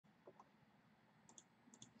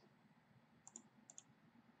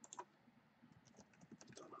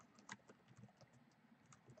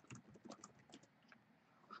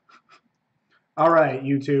All right,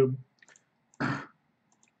 YouTube.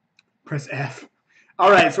 Press F. All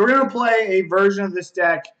right, so we're going to play a version of this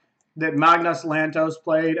deck that Magnus Lantos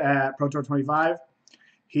played at Pro Tour 25.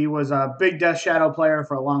 He was a big Death Shadow player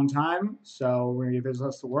for a long time, so we're going to give his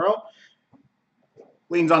list the world.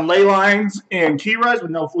 Leans on Leylines and Kiras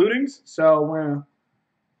with no flutings, so we're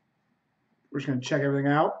just going to check everything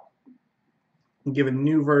out and give a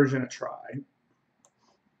new version a try.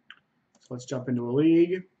 So let's jump into a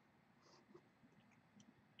league.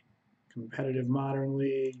 Competitive Modern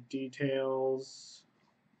League, details.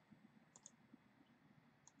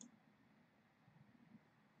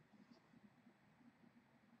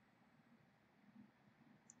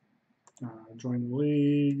 Join the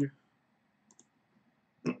league.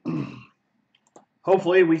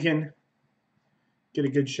 Hopefully we can get a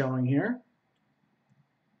good showing here.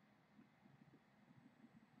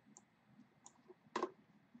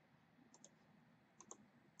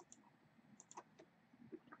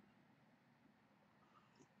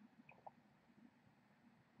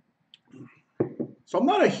 So I'm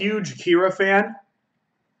not a huge Kira fan,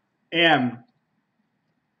 and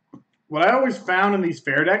what I always found in these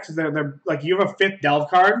fair decks is that they're like, you have a 5th Delve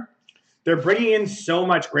card, they're bringing in so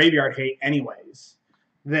much graveyard hate anyways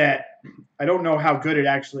that I don't know how good it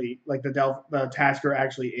actually, like the Tasigur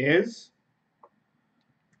actually is.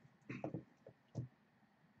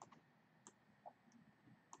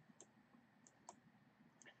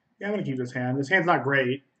 Yeah, I'm gonna keep this hand. This hand's not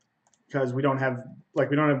great because we don't have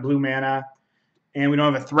blue mana and we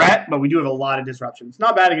don't have a threat, but we do have a lot of disruption. It's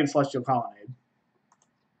not bad against Celestial Colonnade.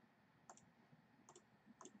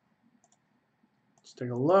 Let's take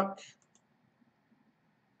a look.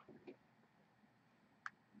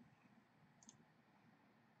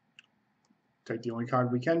 Take the only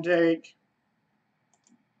card we can take.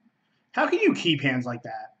 How can you keep hands like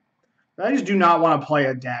that? I just do not want to play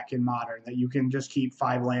a deck in Modern that you can just keep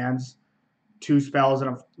 5 lands, 2 spells,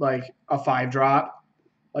 and a 5-drop.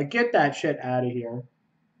 Like, get that shit out of here.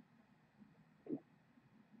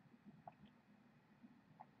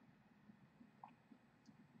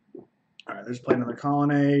 All right, let's play another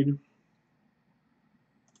Colonnade.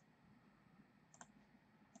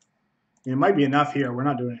 It might be enough here. We're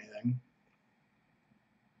not doing anything.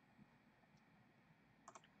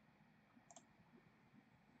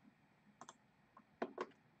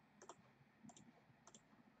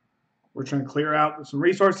 We're trying to clear out some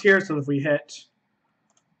resource here so if we hit,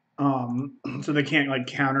 so they can't like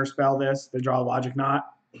counterspell this. They draw a Logic Knot.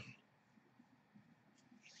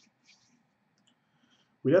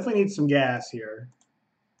 We definitely need some gas here.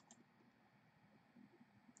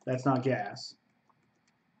 That's not gas.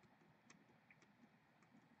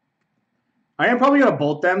 I am probably going to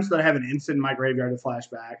bolt them so that I have an instant in my graveyard to flash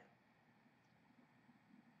back.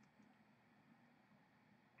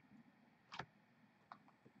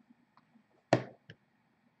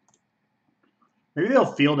 Maybe they'll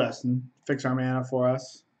field us and fix our mana for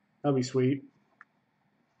us. That'll be sweet.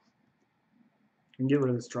 And get rid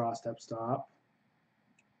of this draw step stop.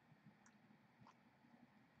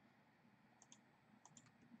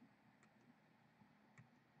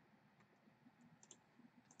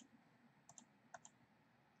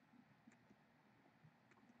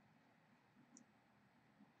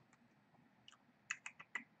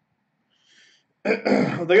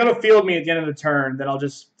 If they're going to field me at the end of the turn, then I'll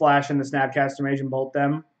just flash in the Snapcaster Mage and bolt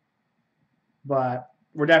them. But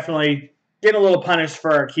we're definitely getting a little punished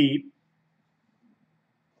for our keep.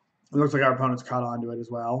 It looks like our opponent's caught on to it as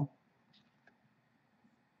well.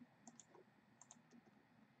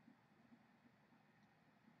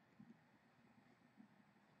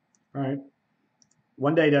 All right.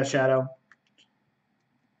 One day, Death Shadow.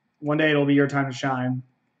 One day it'll be your time to shine.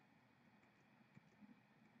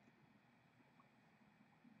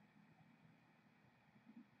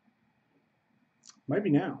 Might be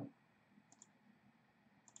now.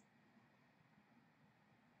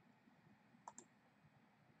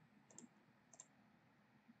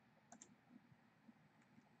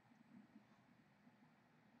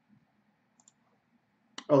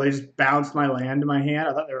 Oh, they just bounced my land to my hand?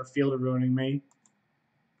 I thought they were field ruining me.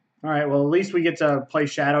 All right, well, at least we get to play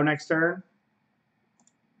Shadow next turn.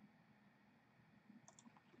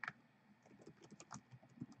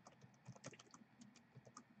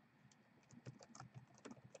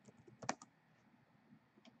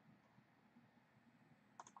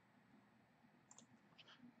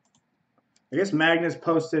 I guess Magnus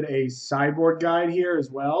posted a sideboard guide here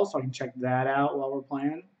as well, so I can check that out while we're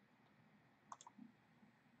playing.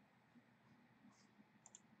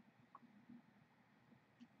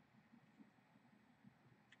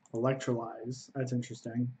 Electrolyze. That's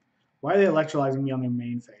interesting. Why are they electrolyzing me on their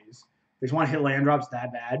main phase? They just want to hit land drops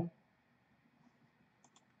that bad.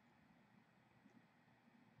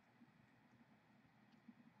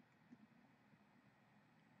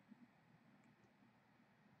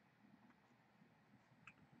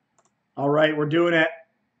 All right, we're doing it.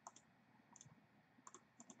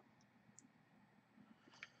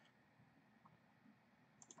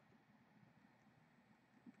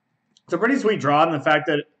 It's a pretty sweet draw in the fact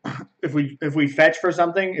that if we fetch for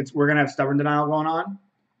something, we're gonna have Stubborn Denial going on.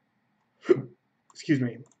 Excuse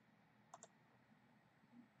me.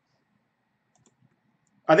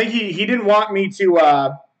 I think he didn't want me to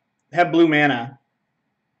have blue mana.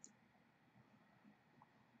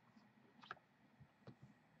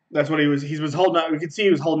 That's what he was holding up. We could see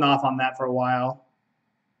he was holding off on that for a while.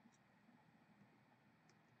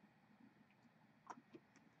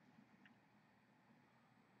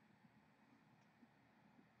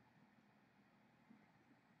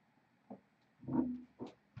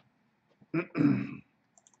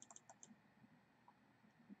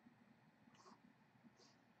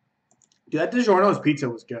 Dude, that DiGiorno's pizza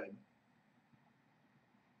was good.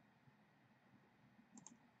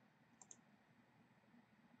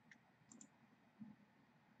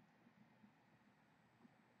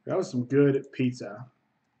 That was some good pizza.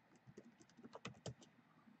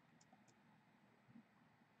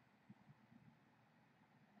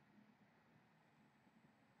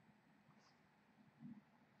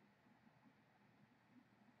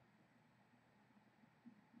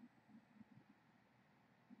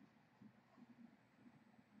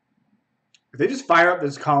 If they just fire up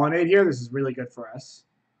this colonnade here, this is really good for us.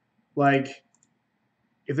 Like,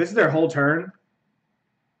 if this is their whole turn.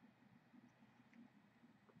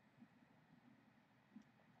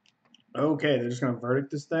 Okay, they're just going to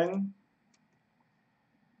verdict this thing.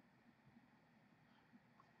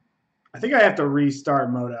 I think I have to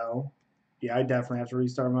restart Moto. Yeah, I definitely have to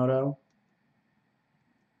restart Moto.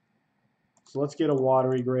 So let's get a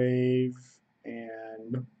Watery Grave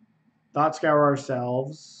and Thought Scour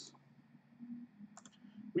ourselves.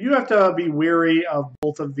 We do have to be weary of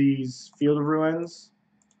both of these Field of Ruins,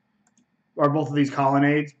 or both of these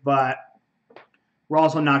colonnades, but we're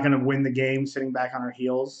also not going to win the game sitting back on our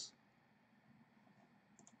heels.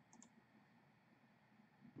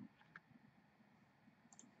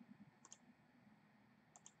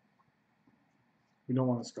 We don't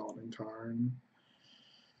want a Scalding Tarn.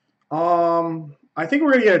 I think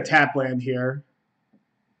we're going to get a tap land here.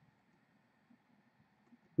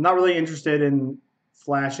 I'm not really interested in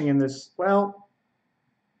flashing in this. Well,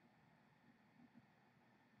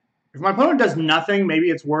 if my opponent does nothing, maybe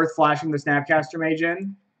it's worth flashing the Snapcaster Mage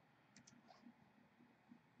in.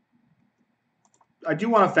 I do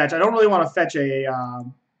want to fetch. I don't really want to fetch a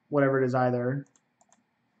whatever it is either.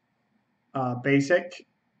 Basic.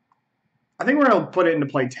 I think we're going to put it into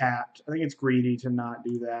play tapped. I think it's greedy to not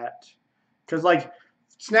do that. Because, like,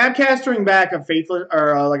 Snapcastering back a Faithless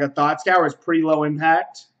or like a Thought Scour is pretty low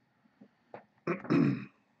impact.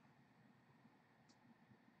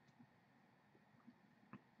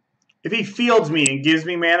 If he fields me and gives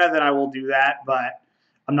me mana, then I will do that, but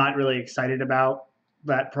I'm not really excited about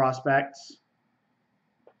that prospect.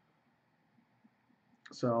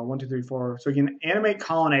 So 1, 2, 3, 4. So he can animate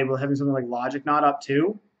Colonnade with having something like Logic Knot up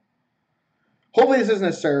too. Hopefully this isn't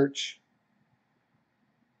a search.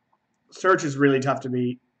 Search is really tough to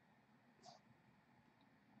beat.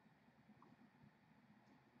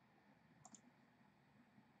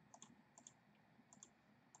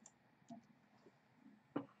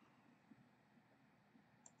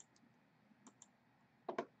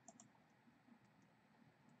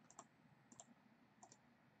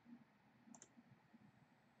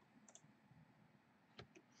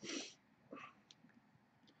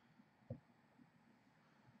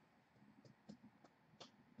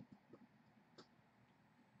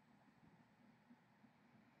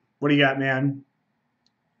 What do you got, man?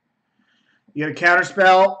 You got a counter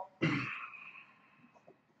spell?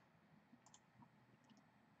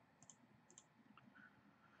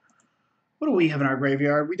 What do we have in our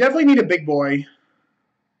graveyard? We definitely need a big boy.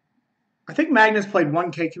 I think Magnus played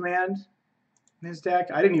 1K command in his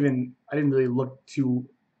deck. I didn't really look too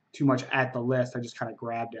much at the list. I just kind of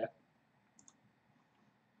grabbed it.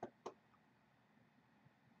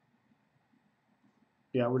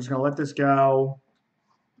 Yeah, we're just gonna let this go.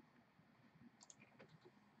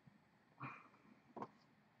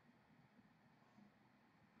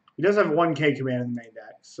 He does have 1K command in the main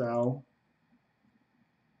deck, so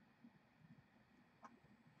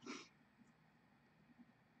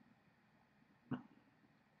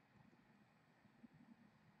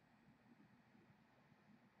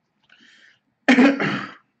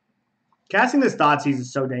Casting this Thoughtseize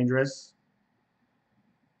is so dangerous.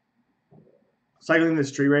 Cycling the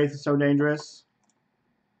Street Wraith is so dangerous.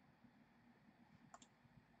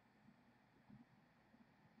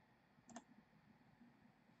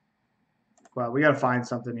 Well, we gotta find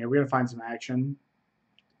something here. We gotta find some action.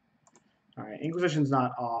 All right, Inquisition's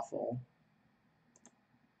not awful.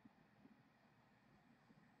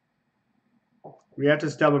 We have to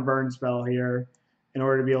stub a burn spell here in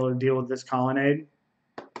order to be able to deal with this colonnade.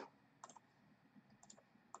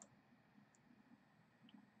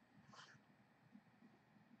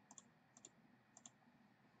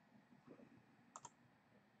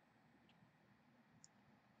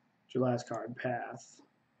 What's your last card? Path.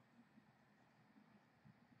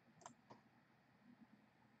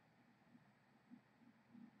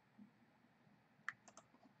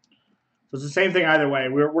 So it's the same thing either way.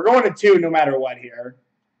 We're going to 2 no matter what here.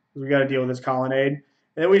 We got to deal with this colonnade. And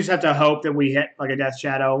then we just have to hope that we hit like a Death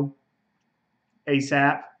Shadow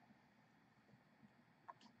ASAP.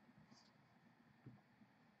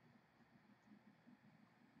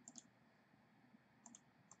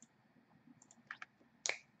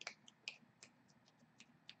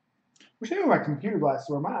 Wish I knew my computer glasses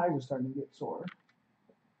were. My eyes are starting to get sore.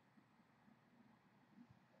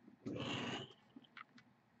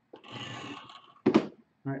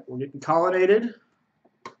 All right, we're getting colonnaded.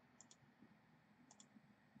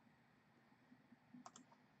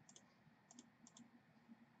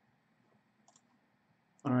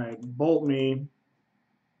 All right, bolt me.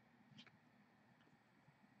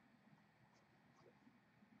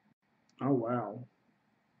 Oh, wow.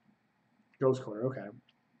 Ghost Quarter, okay.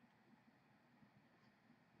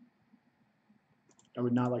 I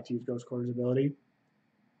would not like to use Ghost Quarter's ability.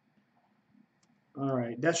 All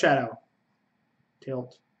right, Death Shadow.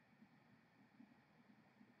 Tilt.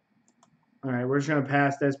 All right, we're just going to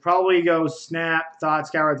pass this. Probably go Snap, Thought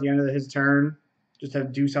Scour at the end of his turn. Just have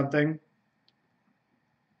to do something.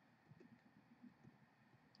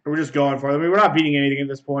 Or we're just going for it. I mean, we're not beating anything at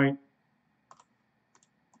this point.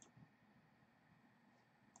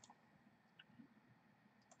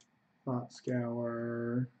 Thought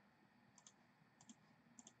Scour.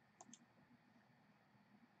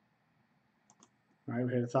 All right,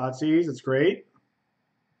 we hit a Thoughtseize. That's great.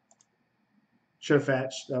 Should have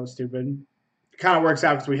fetched. That was stupid. It kind of works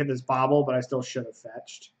out because we hit this Bauble, but I still should have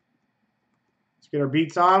fetched. Let's get our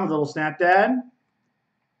beats on with a little Snap Dad.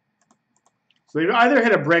 So they either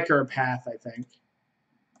hit a brick or a path, I think.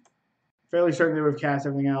 Fairly certain they would have cast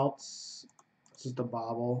everything else. This is the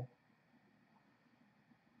Bauble.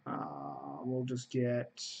 We'll just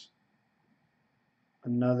get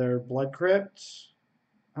another Blood Crypt.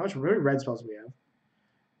 How much red spells do we have?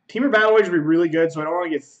 Temur Battle Rage would be really good, so I don't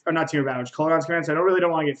want to get... Or not Temur Battle Rage, Kolaghan's Command, so I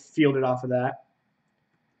don't want to get fielded off of that.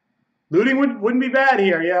 Looting wouldn't be bad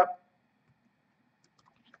here, yep.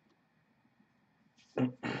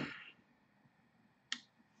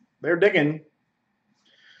 They're digging.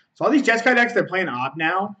 So all these Jeskai decks, they're playing Op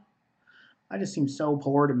now. That just seems so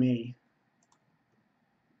poor to me.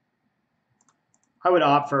 I would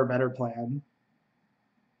opt for a better plan.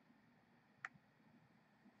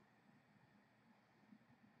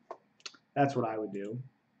 That's what I would do.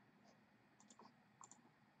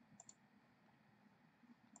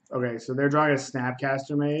 Okay, so they're drawing a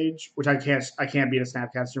Snapcaster Mage, which I can't beat a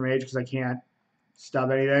Snapcaster Mage because I can't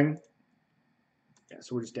stub anything. Yeah,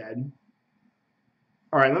 so we're just dead.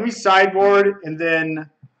 All right, let me sideboard and then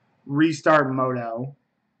restart Moto.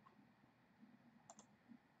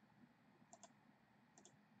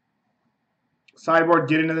 Sideboard,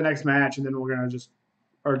 get into the next match, and then we're gonna just,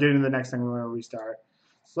 or get into the next thing. We're gonna restart.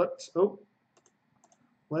 So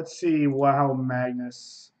let's see how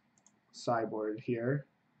Magnus sideboarded here.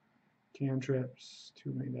 Cantrips,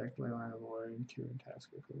 2 main deck, Leyline Avoid, 2 in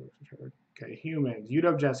Tasigur. Okay, humans.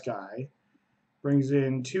 UW Jeski brings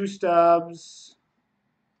in 2 stubs,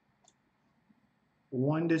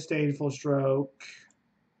 1 Disdainful Stroke,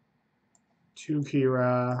 2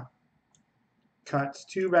 Kira, cuts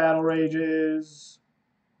 2 Battle Rages,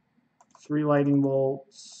 3 Lightning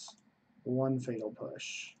Bolts, 1 Fatal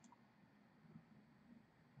Push,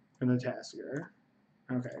 and the Tasigur.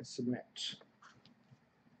 Okay, submit.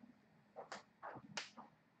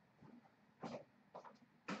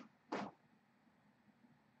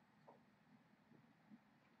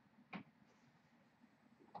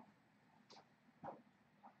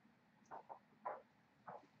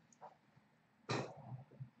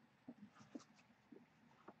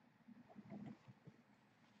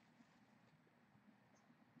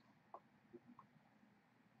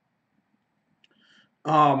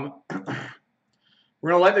 We're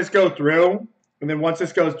going to let this go through, And then once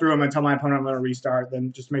this goes through, I'm going to tell my opponent I'm going to restart,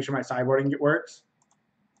 then just make sure my sideboarding works.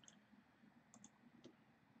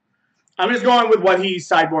 I'm just going with what he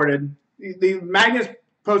sideboarded. The Magnus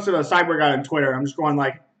posted a sideboard guide on Twitter. I'm just going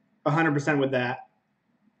like 100% with that.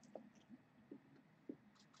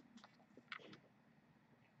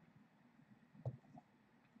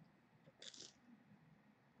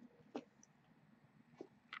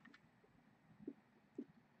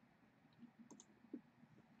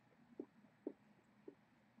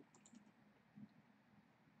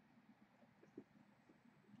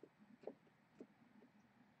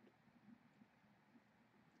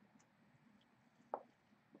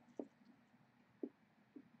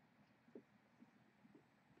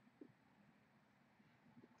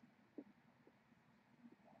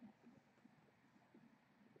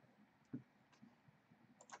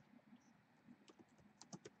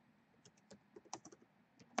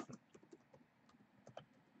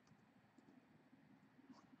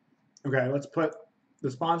 Okay, let's put the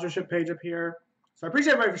sponsorship page up here. So I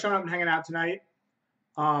appreciate everybody for showing up and hanging out tonight.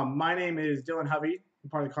 My name is Dylan Hovey. I'm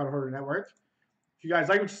part of the Card Hoarder Network. If you guys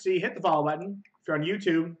like what you see, hit the follow button. If you're on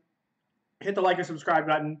YouTube, hit the like or subscribe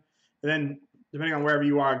button. And then, depending on wherever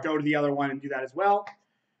you are, go to the other one and do that as well.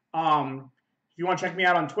 If you want to check me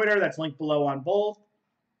out on Twitter, that's linked below on both.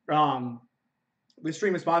 This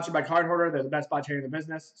stream is sponsored by Card Hoarder. They're the best bot chain in the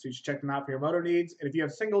business, so you should check them out for your moto needs. And if you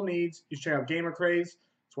have single needs, you should check out Gamer Craze.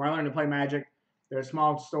 It's where I learned to play Magic. They're a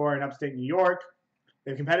small store in upstate New York.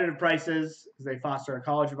 They have competitive prices because they foster a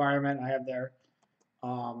college environment. I have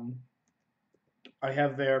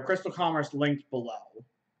their Crystal Commerce linked below,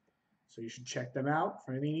 so you should check them out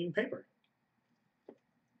for anything you need in paper.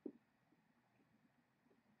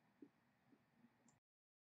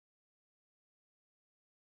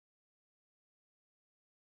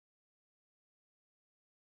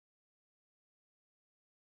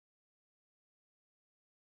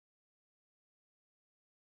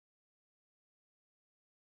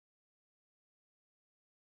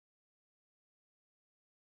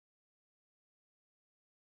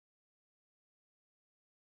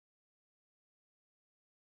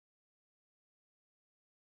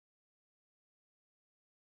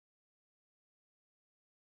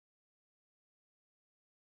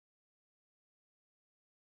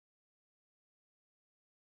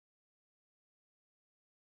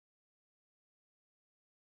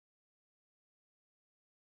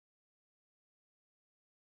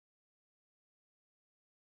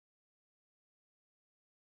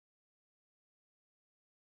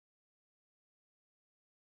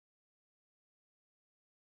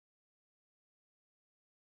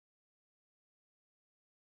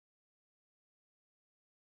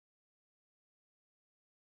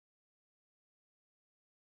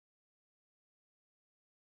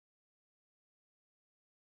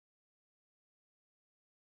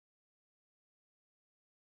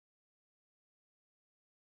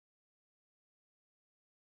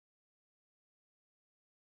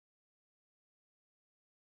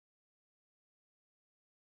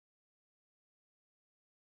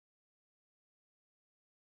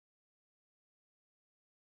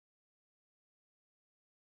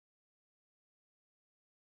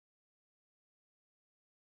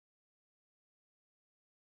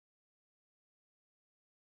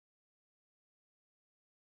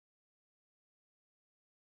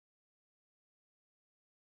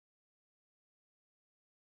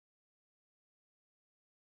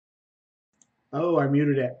 Oh, I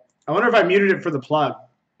muted it. I wonder if I muted it for the plug.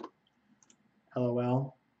 LOL.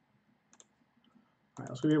 All right,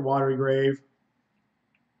 let's go get Watery Grave.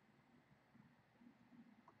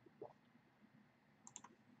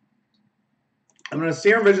 I'm going to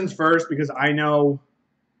Serum Visions first because I know,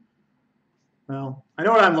 well, I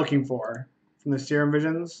know what I'm looking for from the Serum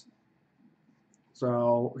Visions.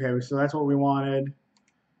 So, okay, so that's what we wanted.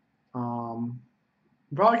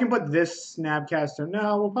 We probably can put this Snapcaster.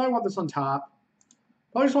 No, we'll probably want this on top.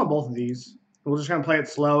 Probably just want both of these. We're just going to play it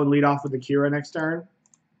slow and lead off with the Kira next turn.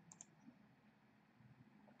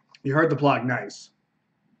 You heard the plug. Nice.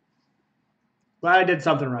 Glad I did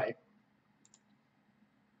something right.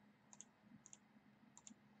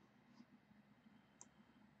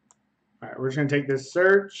 All right, we're just going to take this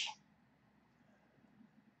search.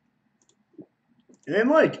 And then,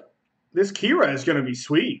 like, this Kira is going to be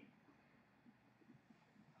sweet.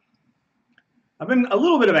 I've been a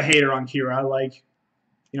little bit of a hater on Kira. Like,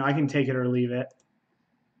 you know, I can take it or leave it.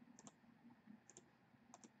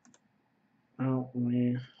 Oh,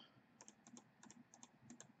 we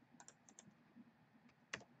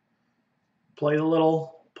play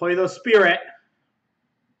the spirit.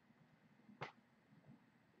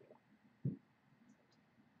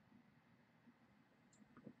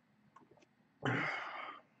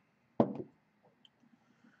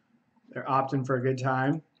 They're opting for a good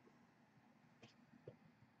time.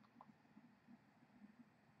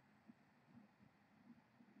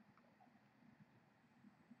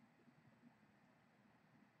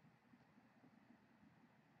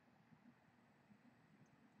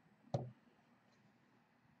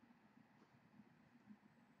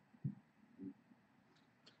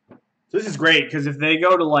 So this is great because if they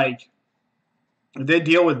go to like, if they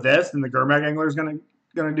deal with this, then the Gurmag Angler is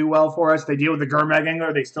gonna do well for us. If they deal with the Gurmag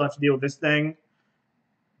Angler, they still have to deal with this thing.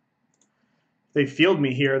 If they field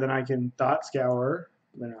me here, then I can Thought Scour.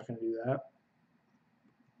 They're not gonna do that.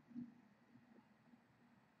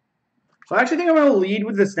 So I actually think I'm gonna lead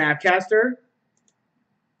with the Snapcaster.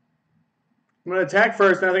 I'm gonna attack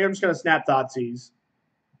first, and I think I'm just gonna snap Thoughtseize.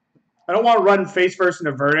 I don't want to run face first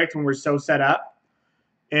into Verdict when we're so set up.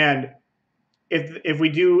 And if we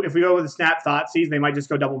go with the snap Thoughtseize, they might just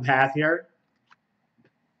go double path here.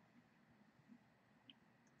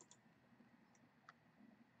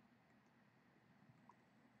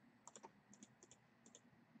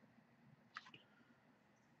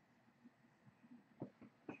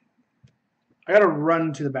 I gotta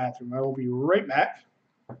run to the bathroom. I will be right back.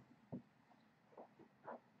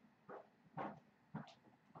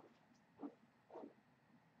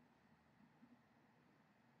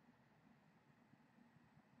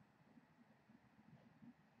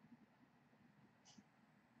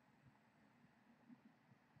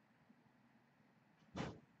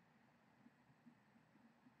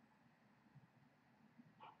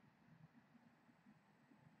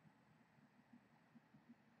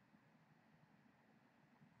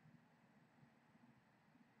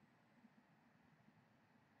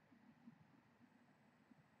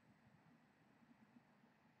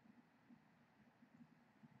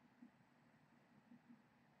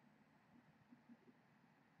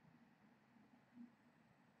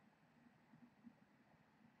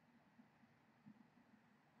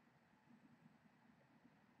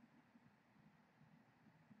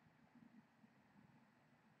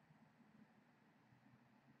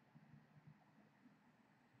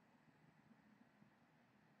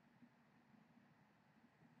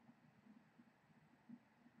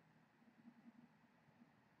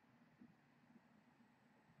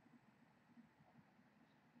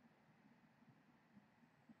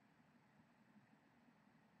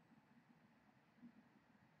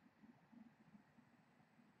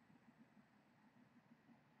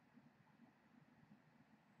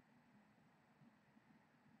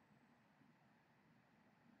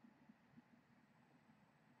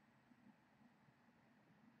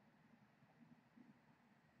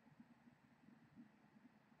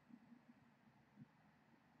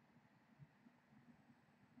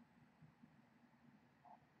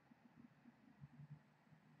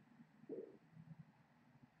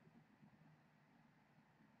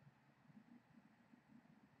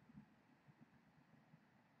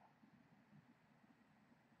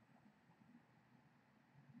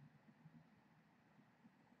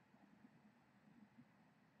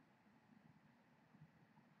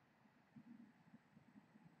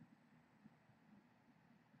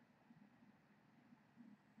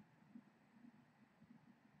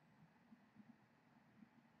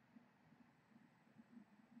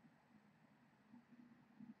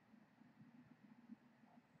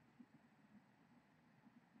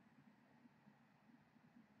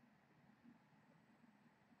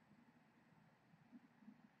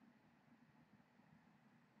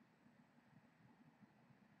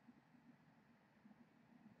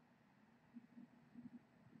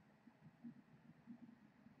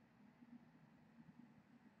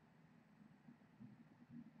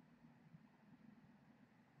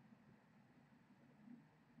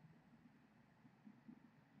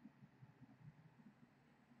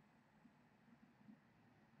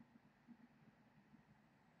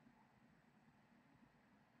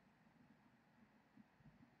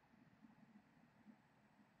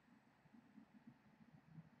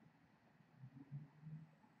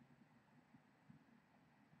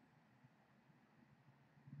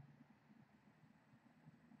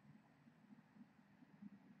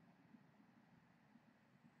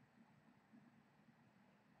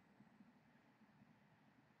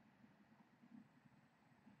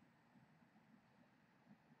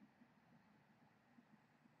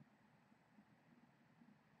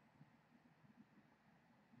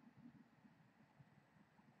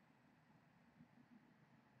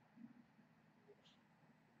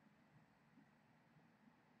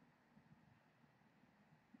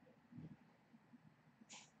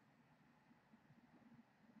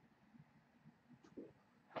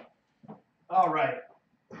 All right.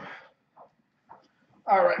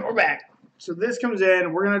 All right, we're back. so this comes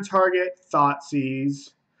in. We're going to target Thoughtseize.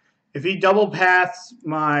 If he double paths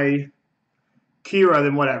my Kira,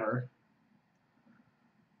 then whatever.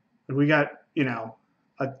 If we got, you know,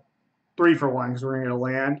 a 3-for-1 because we're going to get a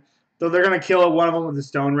land. Though they're going to kill one of them with the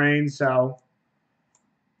Stone Rain, so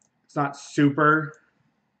it's not super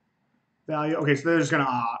value. Okay, so they're just going to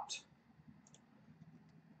opt.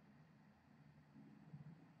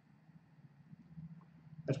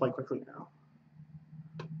 Let's play quickly now.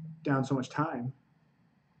 Down so much time.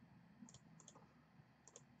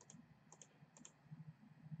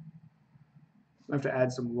 I have to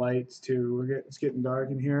add some lights too. It's getting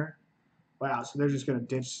dark in here. Wow, so they're just going to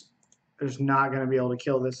ditch. They're just not going to be able to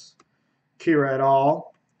kill this Kira at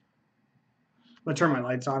all. I'm going to turn my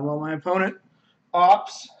lights on while my opponent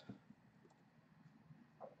opts.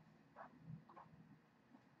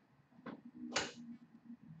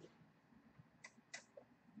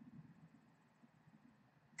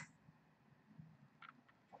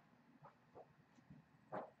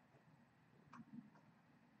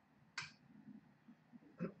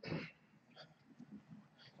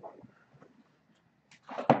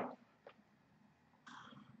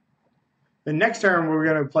 The next turn, we're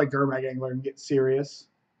going to play Gurmag Angler and get serious.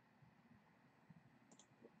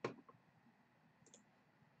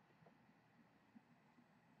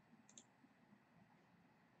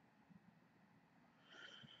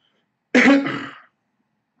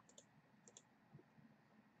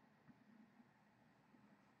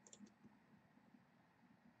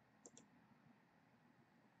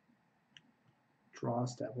 Draw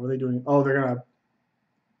step. What are they doing? Oh, they're going to...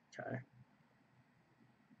 Okay.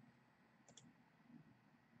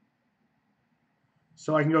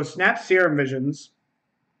 So I can go snap Serum Visions,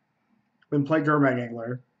 then play Gurmag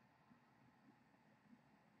Angler.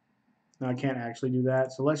 No, I can't actually do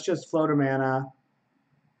that. So let's just float a mana.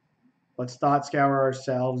 Let's Thought Scour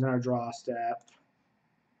ourselves in our draw step.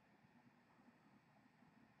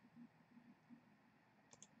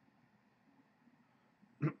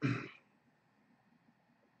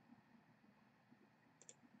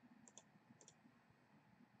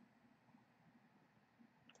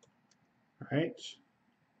 All right.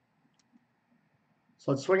 So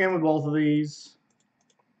let's swing in with both of these.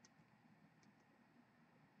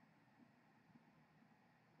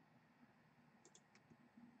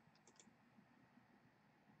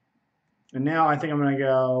 And now I think I'm going to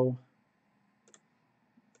go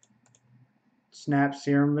snap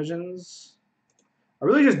Serum Visions. I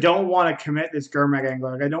really just don't want to commit this Gurmag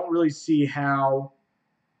Angler. Like, I don't really see how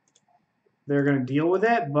they're going to deal with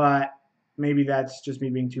it, but maybe that's just me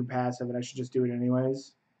being too passive and I should just do it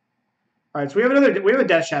anyways. All right, so we have a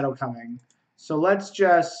Death Shadow coming. So let's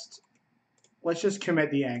just commit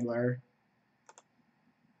the Angler.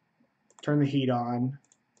 Turn the heat on.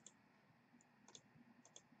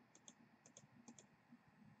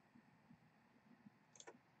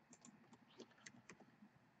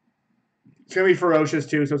 It's going to be ferocious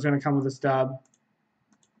too, so it's going to come with a stub.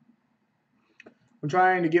 I'm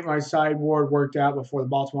trying to get my sideboard worked out before the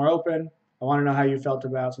Baltimore Open. I want to know how you felt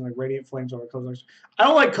about something like Radiant Flames over Kozilek's. I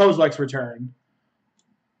don't like Kozilek's Return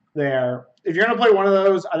there. If you're going to play one of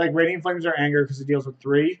those, I like Radiant Flames or Anger because it deals with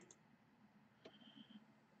 3.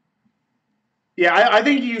 Yeah, I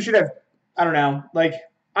think you should have, I don't know, like,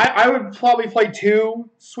 I would probably play 2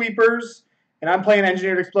 sweepers, and I'm playing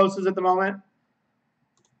Engineered Explosives at the moment.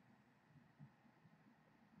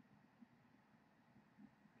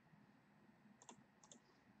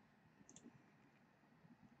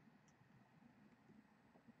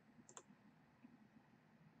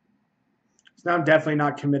 So now I'm definitely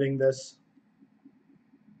not committing this.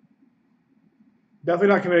 Definitely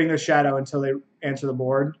not committing this Shadow until they answer the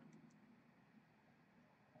board.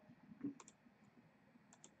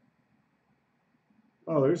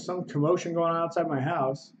 Oh, there's some commotion going on outside my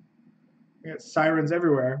house. I got sirens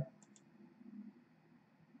everywhere.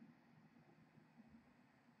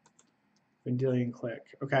 Vendilion Click.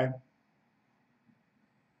 Okay.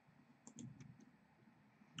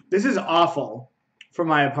 This is awful for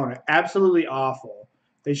my opponent. Absolutely awful.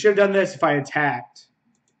 They should have done this if I attacked.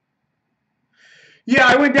 Yeah,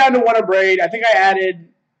 I went down to 1 Abrade. I think I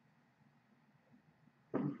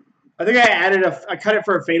cut it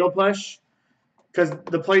for a Fatal Push because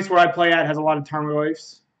the place where I play at has a lot of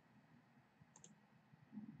Tarmogoyfs.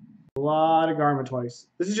 A lot of Garmatoys.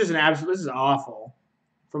 This is just this is awful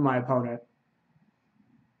for my opponent.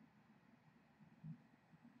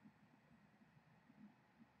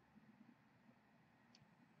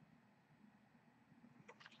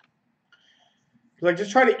 Like,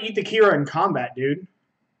 just try to eat the Kira in combat, dude.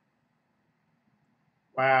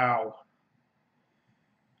 Wow.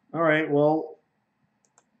 All right, well,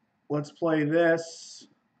 let's play this.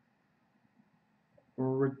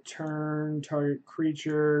 Return target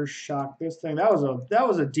creature, shock this thing. That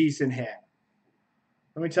was a decent hit.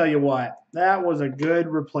 Let me tell you what, that was a good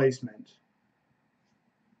replacement.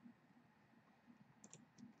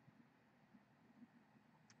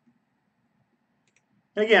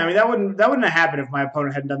 Again, I mean that wouldn't have happened if my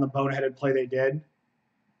opponent hadn't done the boneheaded play they did.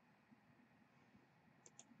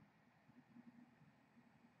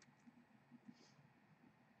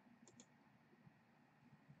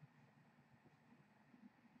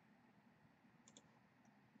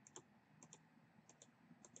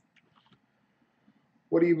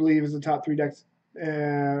 What do you believe is the top 3 decks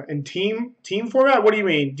in team format? What do you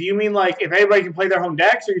mean? Do you mean like if everybody can play their home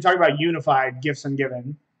decks, or are you talking about unified gifts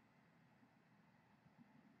ungiven?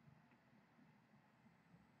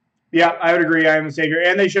 Yeah, I would agree. I am the savior,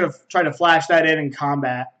 and they should have tried to flash that in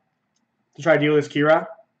combat to try to deal with Kira.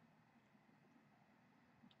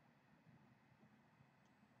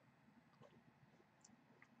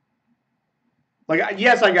 Like,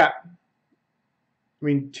 yes, I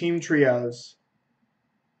mean, team trios.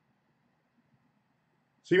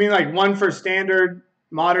 So you mean like one for standard,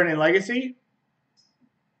 modern, and legacy?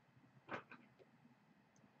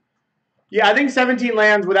 Yeah, I think 17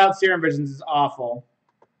 lands without Serum Visions is awful.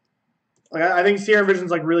 Like, I think Serum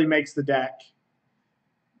Visions like really makes the deck.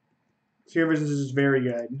 Serum Visions is just very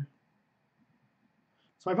good.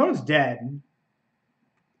 So my opponent's dead.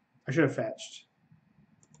 I should have fetched.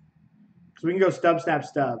 So we can go stub, snap,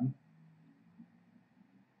 stub.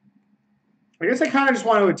 I guess I kind of just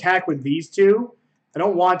want to attack with these two. I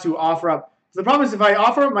don't want to offer up. The problem is if I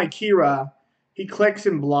offer up my Kira, he clicks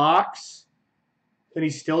and blocks, then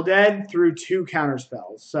he's still dead through 2 counter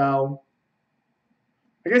spells. So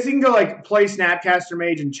I guess he can go like play Snapcaster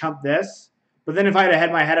Mage and chump this. But then if I had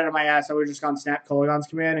had my head out of my ass, I would have just gone Snap Kolaghan's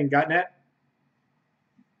command and gotten it.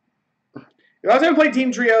 If I was going to play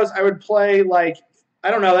team trios, I would play like,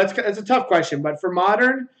 I don't know, that's a tough question. But for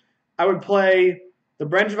modern, I would play the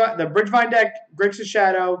Bridgevine deck, Grixis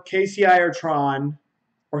Shadow, KCI or Tron,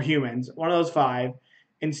 or Humans, one of those 5.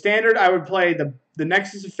 In standard, I would play the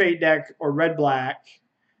Nexus of Fate deck or Red-Black.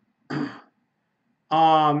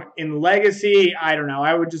 In Legacy, I don't know.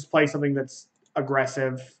 I would just play something that's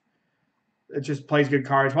aggressive. It just plays good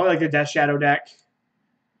cards. Probably like the Death Shadow deck.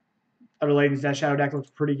 Other Leyline's Death Shadow deck looks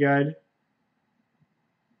pretty good.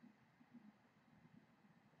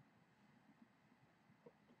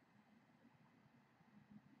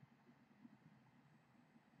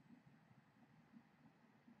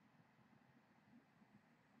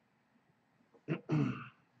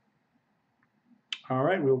 All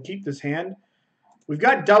right, we will keep this hand. We've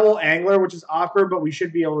got double Angler, which is awkward, but we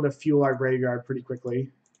should be able to fuel our graveyard pretty quickly.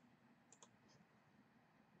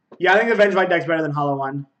 Yeah, I think the Vengevine deck's better than Hollow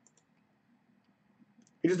One.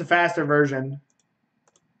 It's just a faster version.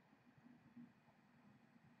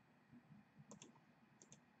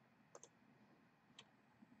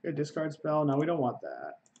 Good discard spell. No, we don't want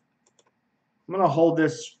that. I'm going to hold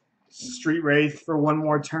this Street Wraith for one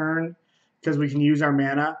more turn because we can use our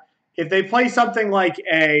mana. If they play something like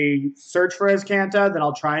a Search for Azcanta, then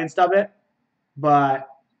I'll try and stub it. But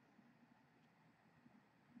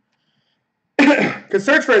because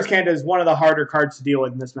Search for Azcanta is one of the harder cards to deal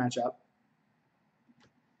with in this matchup.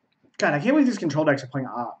 God, I can't believe these control decks are playing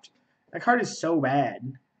Opt. That card is so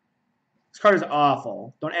bad. This card is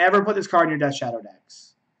awful. Don't ever put this card in your Death Shadow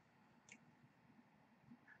decks.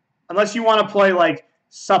 Unless you want to play, like,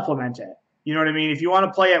 supplement it. You know what I mean? If you want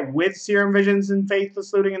to play it with Serum Visions and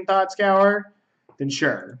Faithless Looting and Thought Scour, then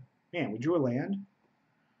sure. Man, we drew a land.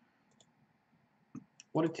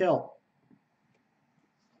 What a tilt.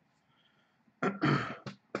 To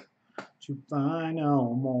find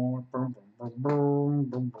no more.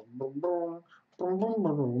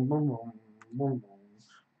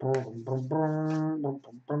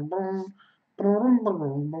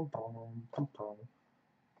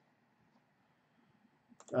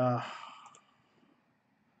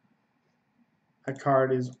 That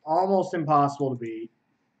card is almost impossible to beat.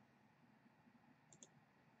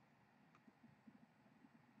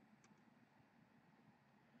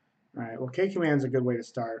 All right, well, K-Command's a good way to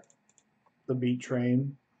start the beat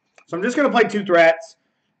train. So I'm just going to play 2 threats.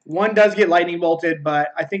 One does get lightning bolted, but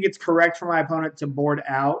I think it's correct for my opponent to board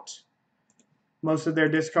out most of their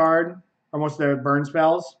discard, or most of their burn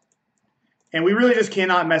spells. And we really just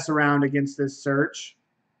cannot mess around against this search.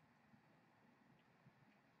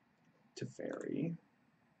 Teferi.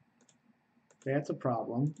 That's a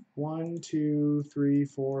problem. 1, 2, 3,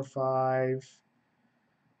 4, 5.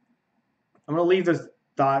 I'm going to leave the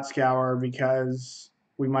Thought Scour because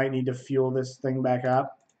we might need to fuel this thing back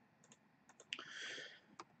up.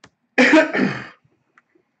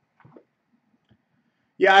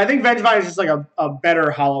 Yeah, I think Vengevine is just like a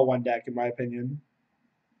better Hollow One deck, in my opinion.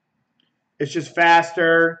 It's just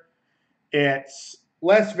faster. It's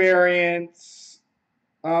less variants.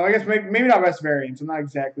 I guess maybe not less variants. I'm not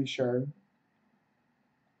exactly sure.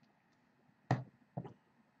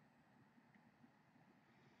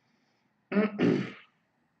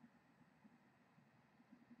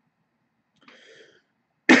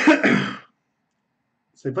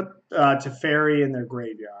 So they put Teferi in their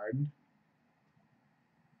graveyard.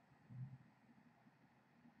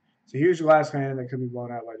 It's a huge glass cannon that could be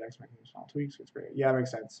blown out by next making small tweaks. It's great. Yeah, it makes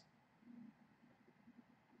sense.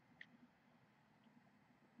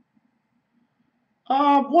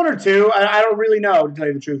 One or two. I don't really know, to tell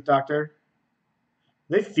you the truth, Doctor.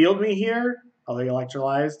 They field me here. Oh, they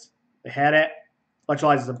electrolyzed. They had it.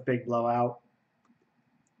 Electrolyzed is a big blowout.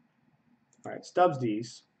 All right, stubs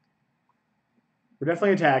these. We're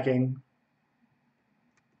definitely attacking.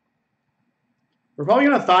 We're probably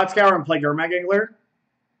going to Thought Scour and play Gurmag Angler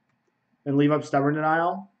and leave up Stubborn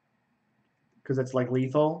Denial because it's like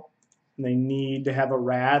lethal. And they need to have a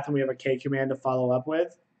Wrath, and we have a K command to follow up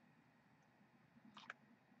with.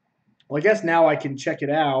 Well, I guess now I can check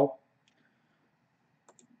it out.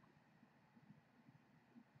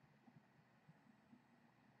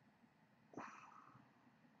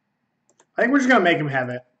 I think we're just going to make him have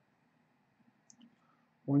it.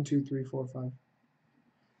 1, 2, 3, 4, 5.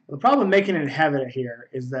 The problem making it have it here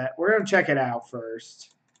is that we're going to check it out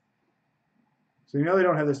first. So you know they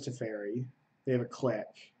don't have this Teferi. They have a click.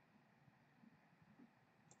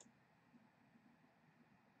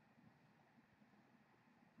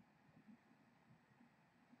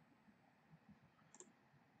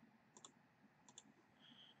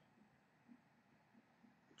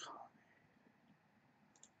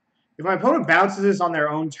 If my opponent bounces this on their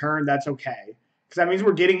own turn, that's okay. Because that means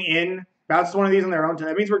we're getting in. Bounces one of these on their own turn.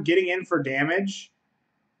 That means we're getting in for damage.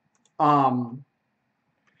 We're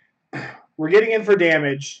getting in for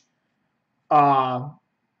damage. And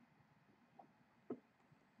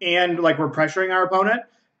like we're pressuring our opponent.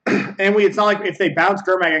 And it's not like if they bounce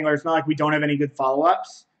Gurmag Angler, it's not like we don't have any good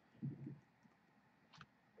follow-ups.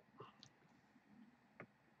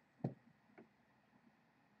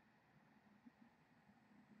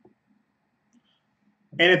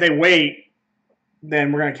 And if they wait,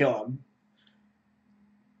 then we're going to kill them.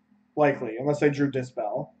 Likely, unless they drew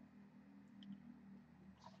Dispel.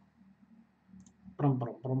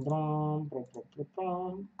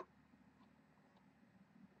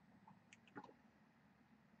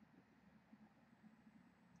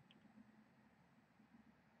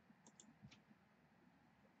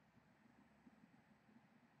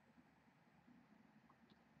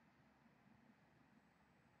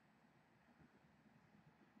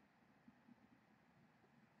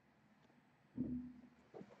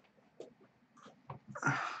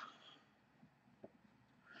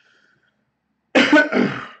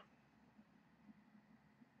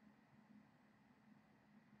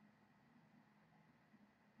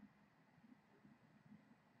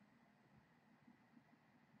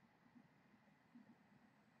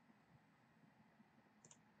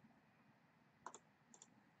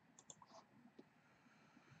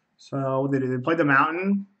 So what they do? They play the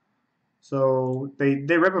Mountain. So they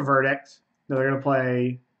rip a Verdict. No, they're going to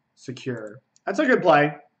play Secure. That's a good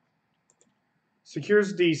play.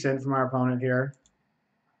 Secure's decent from our opponent here.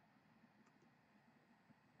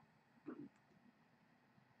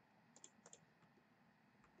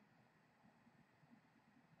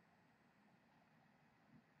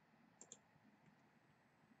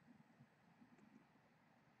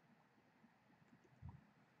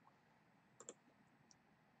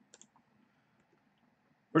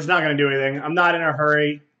 We're just not going to do anything. I'm not in a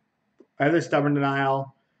hurry. I have this Stubborn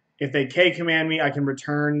Denial. If they K command me, I can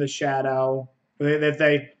return the Shadow. If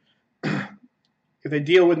they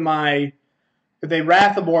deal with my, if they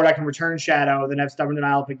Wrath the board, I can return Shadow, then have Stubborn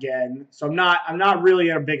Denial up again. So I'm not really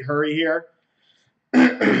in a big hurry here.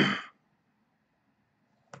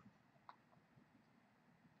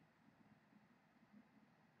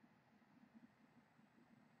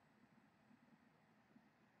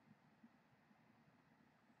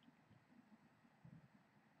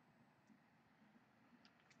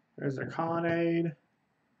 There's a Colonnade.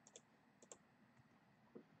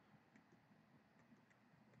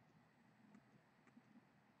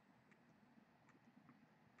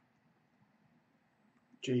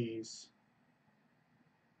 Jeez.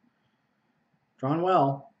 Drawn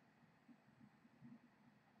well.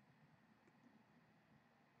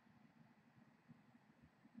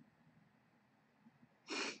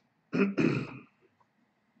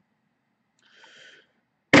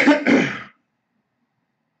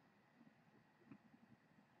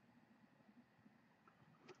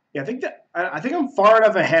 Yeah, I think I'm far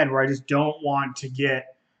enough ahead where I just don't want to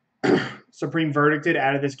get Supreme Verdicted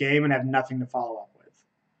out of this game and have nothing to follow up with.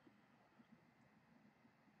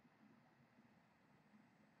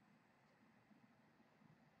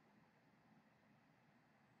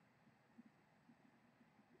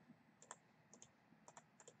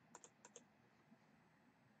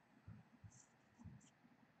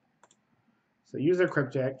 So use a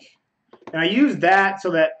Cryptic. And I use that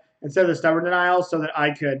so that instead of the Stubborn Denial, so that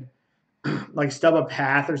I could like stub a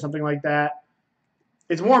path or something like that.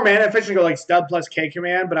 It's more mana efficient to go like stub plus K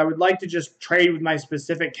command, but I would like to just trade with my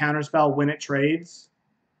specific counterspell when it trades.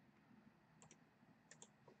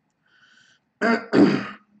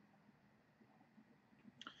 Now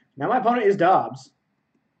my opponent is Dobbs.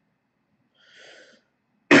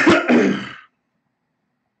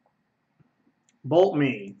 Bolt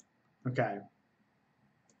me. Okay.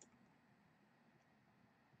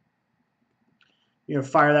 You know,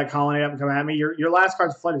 fire that colonnade up and come at me. Your last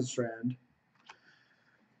card's Flooded Strand.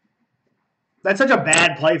 That's such a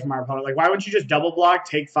bad play from our opponent. Like, why wouldn't you just double block,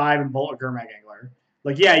 take 5, and bolt a Gurmag Angler?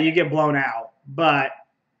 Like, yeah, you get blown out, but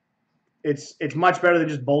it's much better than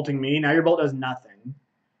just bolting me. Now your bolt does nothing.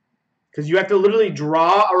 Because you have to literally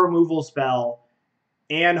draw a removal spell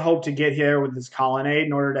and hope to get here with this colonnade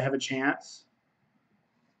in order to have a chance.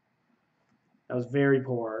 That was very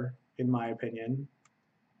poor, in my opinion.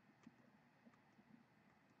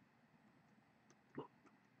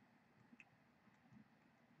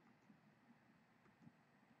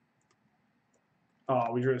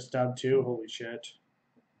 Oh, we drew a stub too? Holy shit.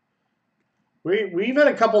 We've had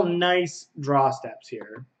a couple nice draw steps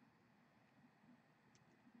here.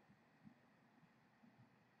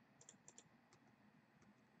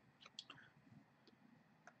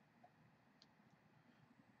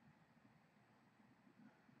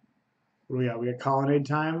 What do we got? We got colonnade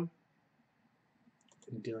time.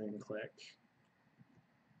 And dealing click.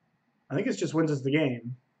 I think it just wins us the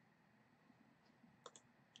game.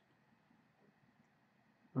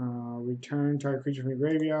 Return target creature from your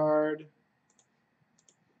graveyard.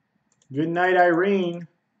 Good night, Irene.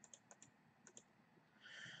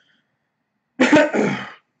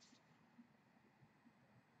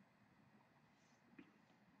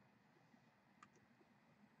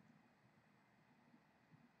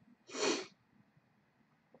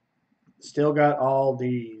 Still got all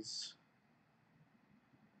these.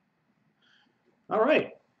 All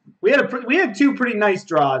right. We had two pretty nice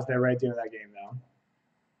draws there right at the end of that game, though.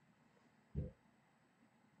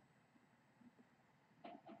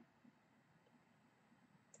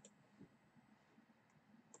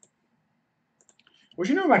 Wish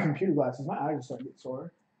you know my computer glasses. My eyes are starting to get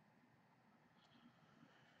sore.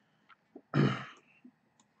 I'm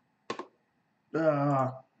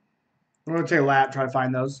going to take a lap, try to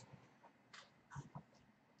find those.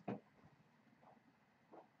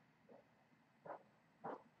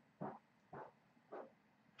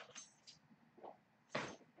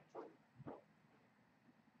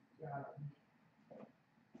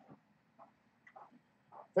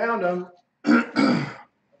 Found them.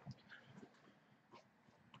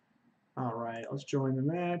 All right, let's join the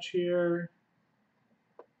match here.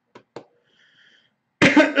 I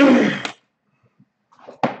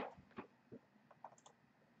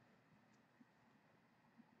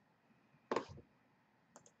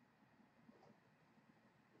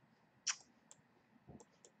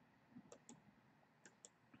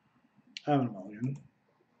have a mulligan.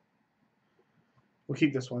 We'll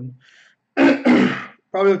keep this one.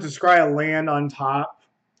 Probably look to scry a land on top,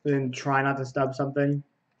 then try not to stub something.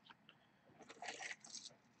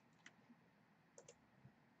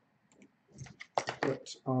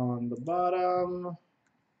 Put on the bottom.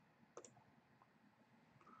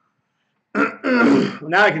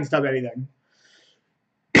 Now I can stub anything.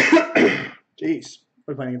 Jeez.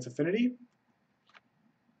 We're playing against Affinity.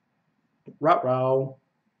 Ruh-roh.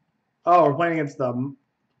 Oh, we're playing against the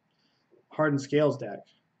Harden Scales deck.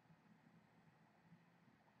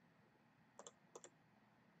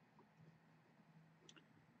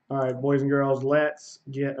 All right, boys and girls, let's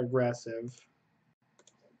get aggressive.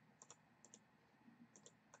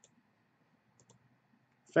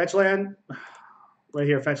 Fetch land. Right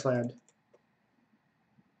here, fetch land.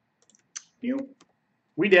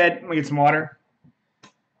 We did. Let me get some water.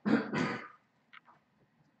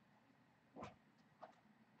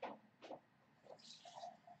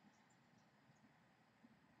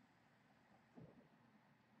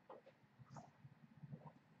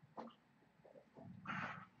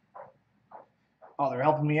 Oh, they're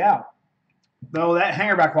helping me out. Though that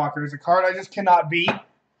Hangerback Walker is a card I just cannot beat.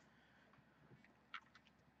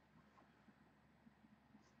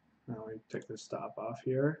 Take this stop off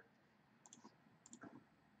here.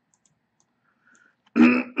 All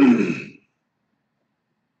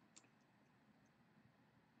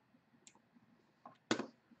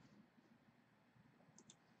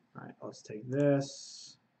right, let's take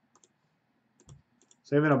this.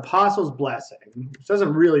 So we have an Apostle's Blessing, which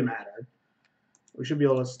doesn't really matter. We should be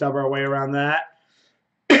able to stub our way around that.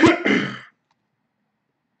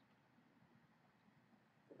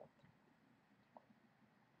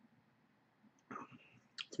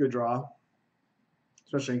 It's a good draw,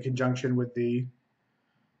 especially in conjunction with the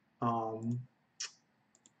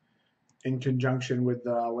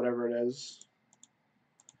whatever it is,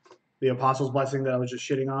 the Apostle's Blessing that I was just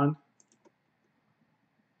shitting on.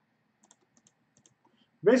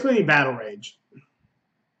 Basically, need Battle Rage.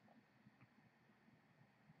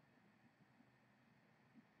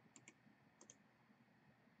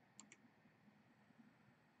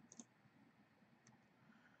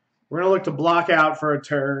 We're going to look to block out for a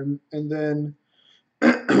turn, and then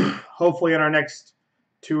hopefully in our next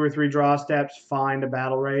 2 or 3 draw steps, find a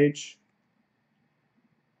Battle Rage.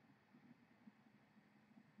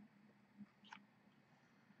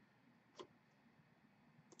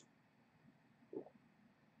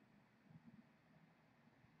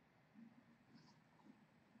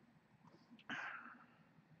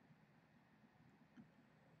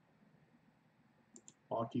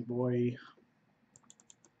 Walkie boy.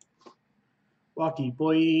 Walkie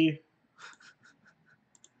boy.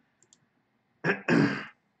 All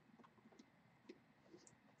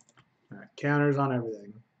right, counters on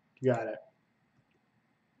everything. You got it.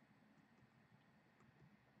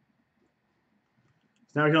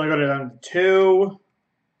 So now we can only go down to 2.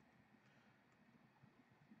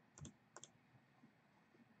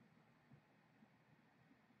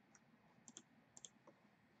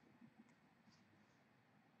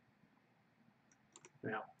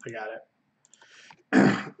 Yeah, I got it.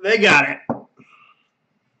 They got it. All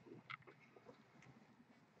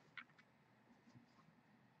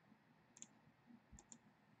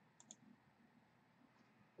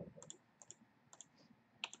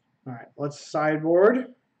right, let's sideboard.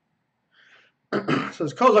 So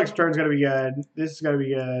this Kozilek's turn is going to be good. This is going to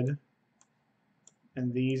be good.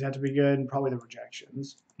 And these have to be good, and probably the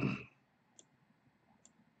rejections.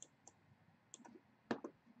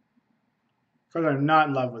 Because I'm not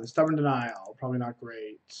in love with it. Stubborn Denial, probably not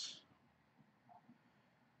great.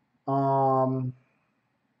 Gurmag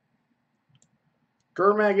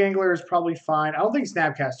Angler is probably fine. I don't think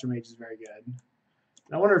Snapcaster Mage is very good.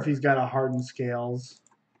 I wonder if he's got a Harden Scales.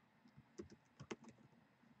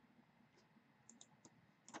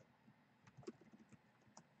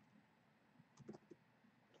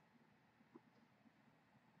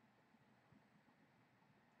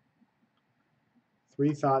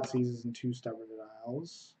 Three Thoughtseizes and 2 Stubborn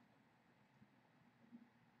Denials.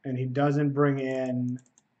 And he doesn't bring in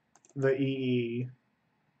the EE.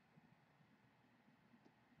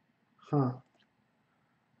 Huh.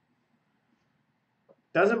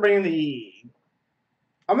 Doesn't bring in the EE.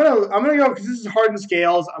 I'm gonna go, because this is Hardened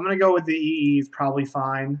Scales, I'm gonna go with the EE is probably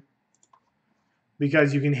fine.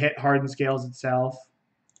 Because you can hit Hardened Scales itself.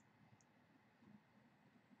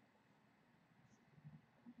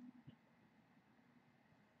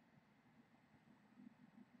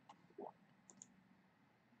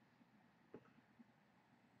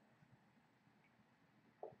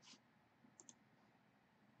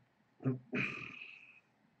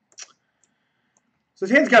 So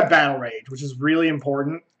this hand's got Battle Rage, which is really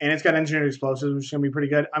important, and it's got Engineered Explosives, which is going to be pretty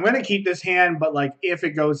good. I'm going to keep this hand, but like if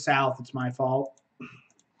it goes south, it's my fault.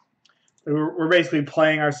 We're basically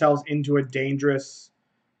playing ourselves into a dangerous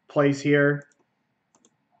place here.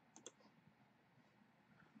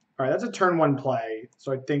 All right, that's a turn 1 play,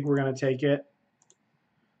 so I think we're going to take it.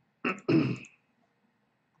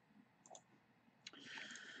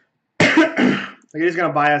 Like he's going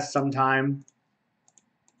to buy us some time.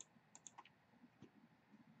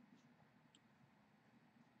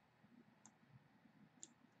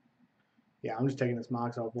 Yeah, I'm just taking this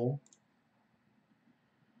Mox Opal.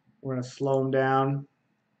 We're going to slow him down.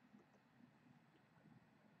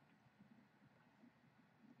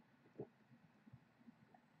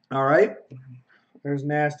 All right. There's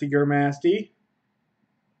Nasty Gurmasty.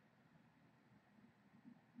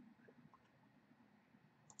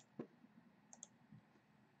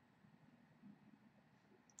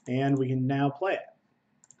 And we can now play it.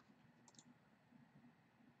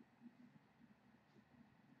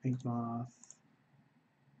 Ink Moth.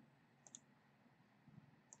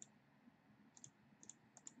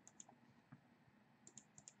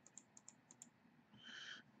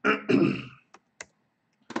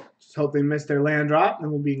 Just hope they miss their land drop, and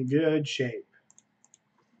we'll be in good shape.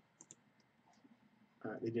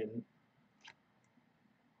 All right, they didn't.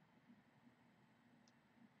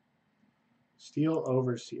 Steel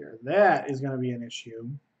Overseer. That is going to be an issue.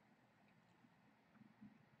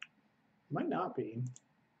 Might not be.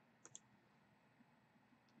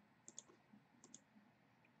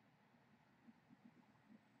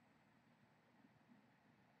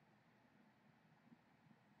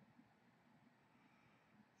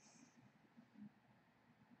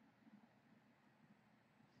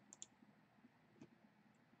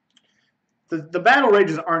 The battle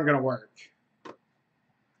rages aren't going to work. I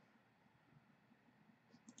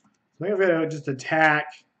think I'm going to just attack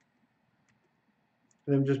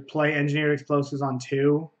and then just play Engineered Explosives on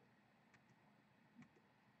 2.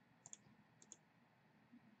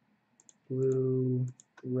 Blue,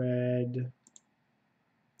 red.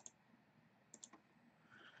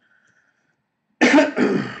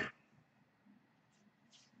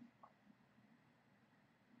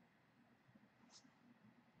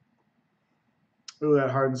 Ooh,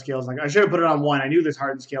 that Harden Scales. Like I should have put it on 1. I knew this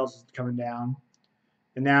Harden Scales was coming down.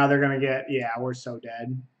 And now they're going to get, yeah, we're so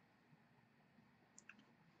dead.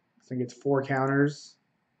 I think it's 4 counters.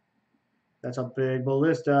 That's a big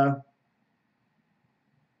ballista.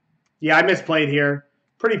 Yeah, I misplayed here.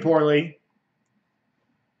 Pretty poorly.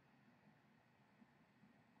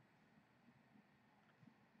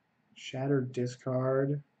 Shattered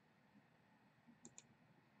discard.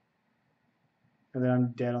 And then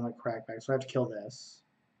I'm dead on the crackback, so I have to kill this.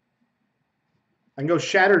 I can go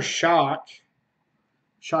Shatter Shock.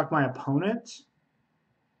 Shock my opponent.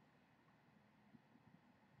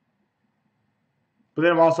 But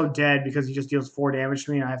then I'm also dead because he just deals 4 damage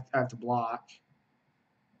to me and I have to block.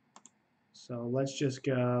 So let's just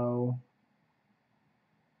go.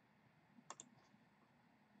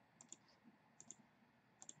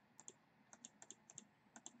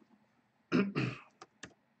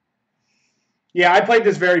 Yeah, I played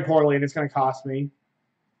this very poorly and it's going to cost me.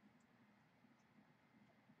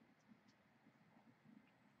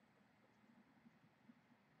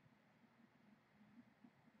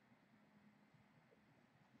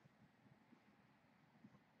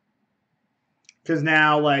 Because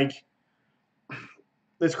now, like,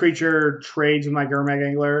 this creature trades with my Gurmag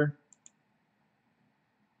Angler.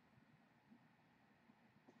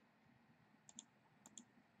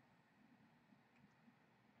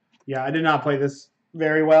 Yeah, I did not play this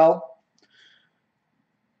very well.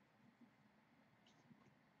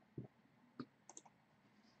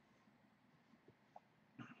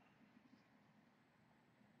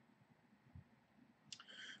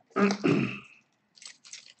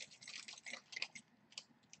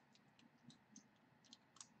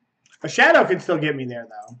 A shadow can still get me there,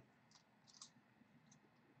 though.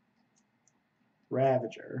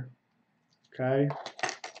 Ravager. Okay.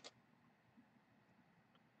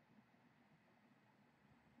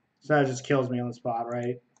 So that just kills me on the spot,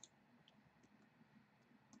 right?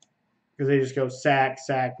 Because they just go sack,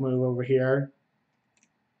 sack, move over here.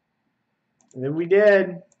 And then we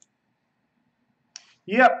did.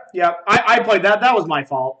 Yep. I played that. That was my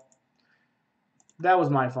fault. That was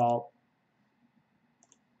my fault.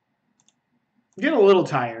 I'm getting a little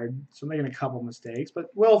tired, so I'm making a couple mistakes. But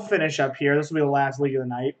we'll finish up here. This will be the last league of the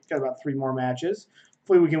night. Got about 3 more matches.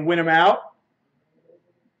 Hopefully we can win them out.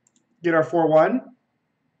 Get our 4-1.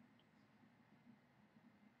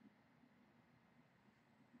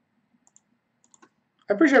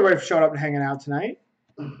 I appreciate everybody for showing up and hanging out tonight.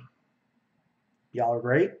 Y'all are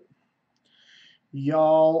great.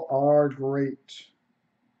 Y'all are great.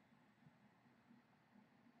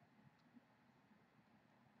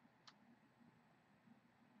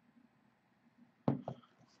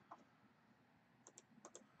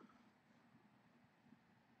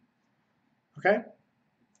 Okay.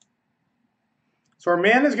 So our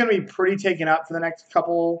mana is going to be pretty taken up for the next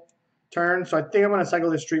couple turns. So I think I'm going to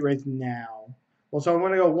cycle this Street Wraith now. Well, so I'm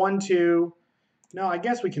going to go 1, 2. No, I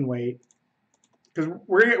guess we can wait. Because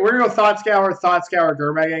we're going to go Thought Scour,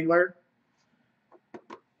 Gurmag Angler.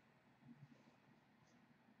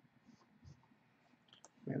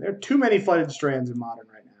 Man, there are too many Flooded Strands in Modern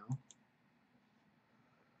right now.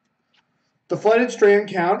 The Flooded Strand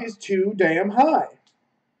count is too damn high.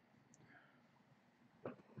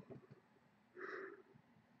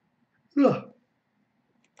 Ugh.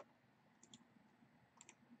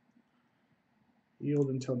 Yield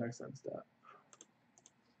until next end step.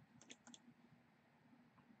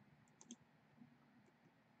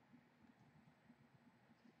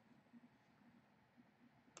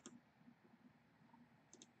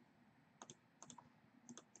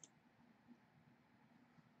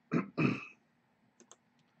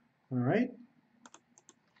 All right.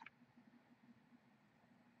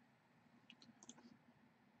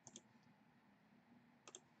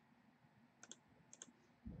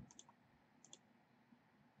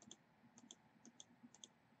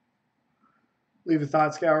 Leave a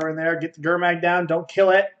Thought Scour in there. Get the Gurmag down. Don't kill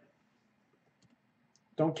it.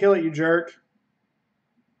 Don't kill it, you jerk.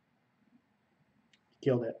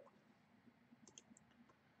 Killed it.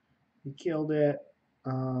 He killed it.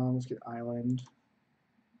 Let's get Island.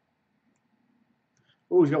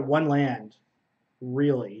 Oh, he's got one land.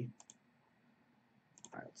 Really?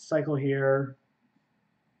 All right, cycle here.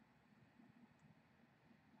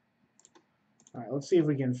 All right, let's see if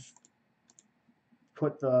we can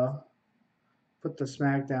put the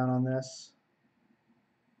smackdown on this.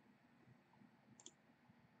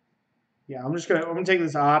 Yeah, I'm gonna take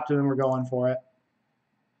this opt and then we're going for it.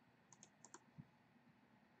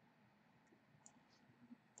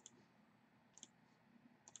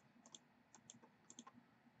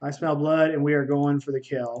 I smell blood and we are going for the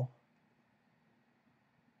kill.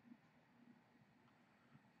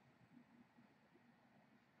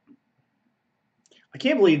 I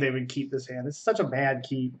can't believe they would keep this hand. It's such a bad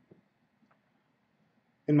keep,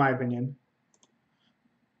 in my opinion.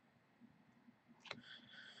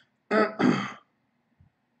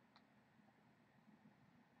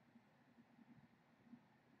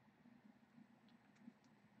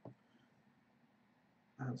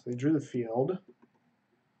 So they drew the field.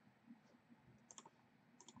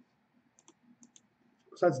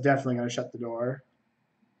 So that's definitely going to shut the door.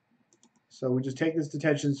 So we just take this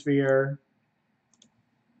detention sphere.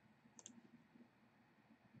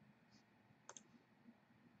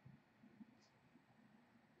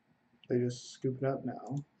 They just scoop it up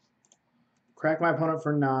now. Crack my opponent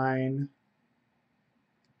for 9.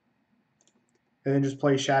 And then just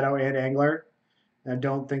play Shadow and Angler. And I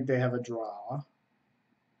don't think they have a draw.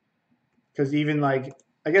 Because even like,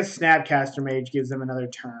 I guess Snapcaster Mage gives them another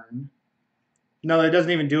turn. No, it doesn't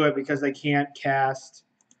even do it because they can't cast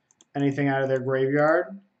anything out of their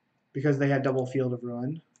graveyard because they had double Field of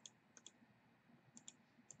Ruin.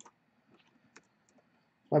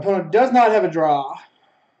 My opponent does not have a draw.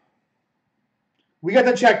 We got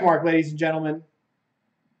the check mark, ladies and gentlemen.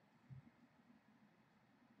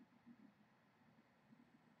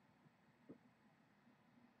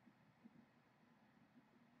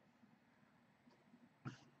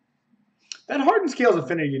 That Harden Scales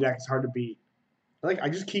Affinity deck is hard to beat. I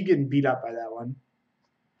just keep getting beat up by that one.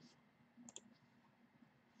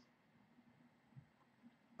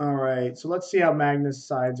 All right, so let's see how Magnus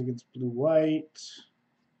sides against blue-white.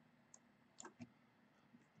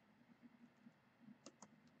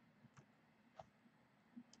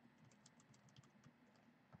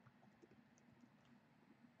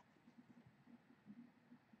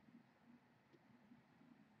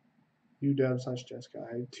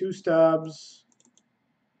 UW/Jeski. 2 stubs.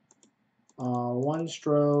 1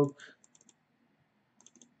 stroke.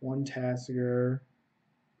 1 Tasigur.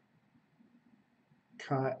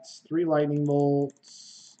 Cuts. 3 lightning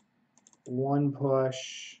bolts. 1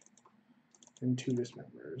 push. And 2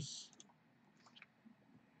 dismembers.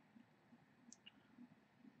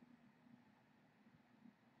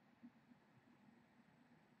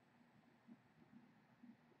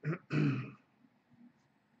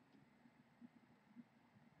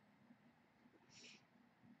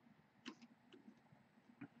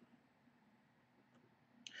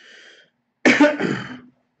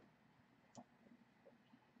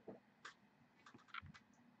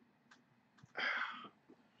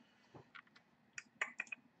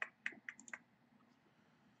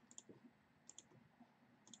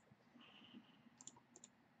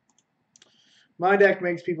 My deck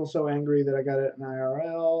makes people so angry that I got it in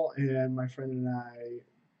IRL, and my friend and I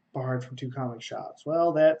borrowed from 2 comic shops.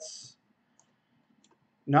 Well, that's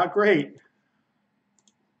not great.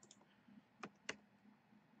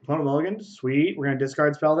 Opponent mulligan, sweet. We're going to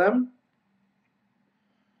discard spell them.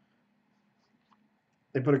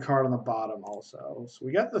 They put a card on the bottom also. So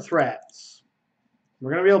we got the threats. We're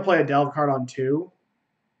going to be able to play a delve card on 2.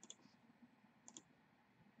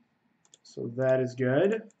 So that is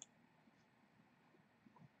good.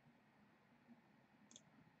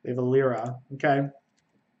 They have a Lyra. Okay.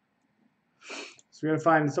 So we got to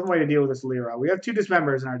find some way to deal with this Lyra. We have 2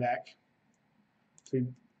 dismembers in our deck. So we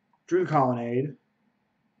drew the Colonnade.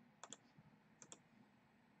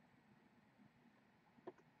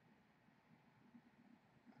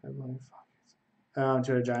 Oh,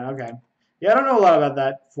 to a giant. Okay. Yeah, I don't know a lot about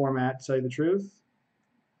that format, to tell you the truth.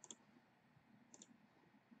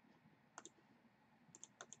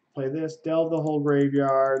 Play this, delve the whole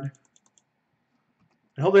graveyard.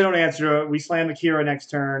 I hope they don't answer it. We slam the Kira next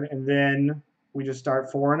turn, and then we just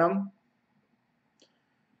start foring them.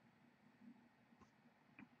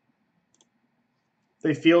 If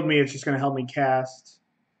they field me, it's just going to help me cast.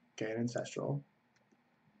 Okay, an Ancestral.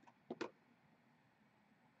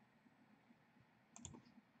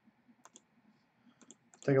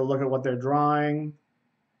 Take a look at what they're drawing.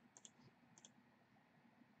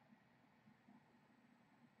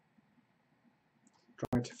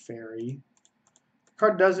 Drawing to Fairy. The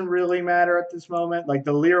card doesn't really matter at this moment. Like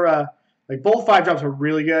the Lyra, like both 5-drops are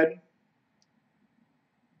really good.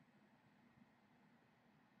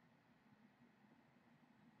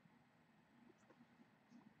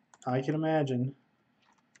 I can imagine.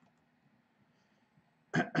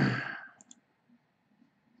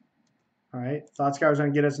 All right, Thought Scour is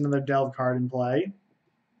going to get us another Delve card in play.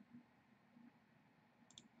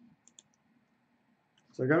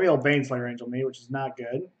 So they're going to be able to Baneslayer Angel me, which is not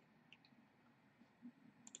good.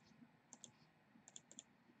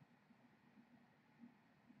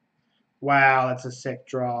 Wow, that's a sick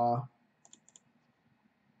draw.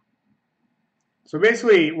 So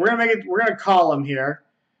basically, we're gonna call them here.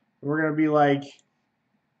 We're gonna be like,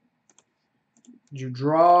 you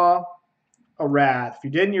draw a Wrath. If you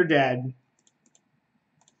didn't, you're dead.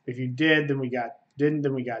 If you did, then we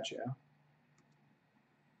got you.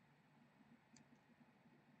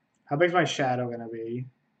 How big's my shadow gonna be?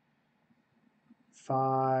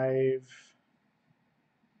 5.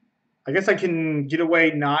 I guess I can get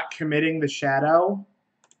away not committing the shadow.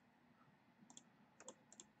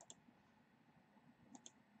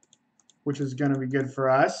 Which is going to be good for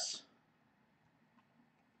us.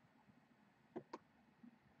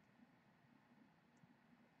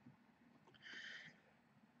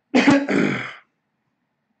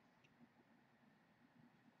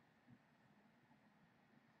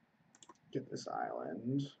 Get this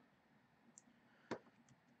island.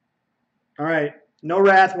 All right. No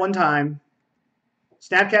Wrath one time.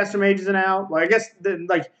 Snapcaster Mage isn't out. Well, I guess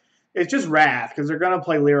it's just Wrath because they're going to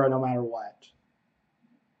play Lyra no matter what.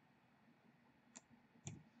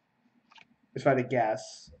 If I had to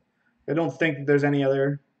guess. I don't think that there's any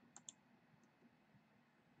other.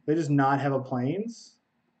 They just not have a Plains?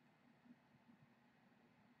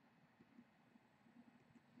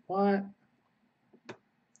 What?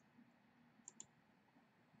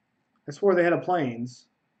 I swore they had a Plains.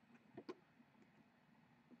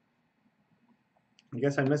 I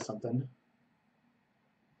guess I missed something.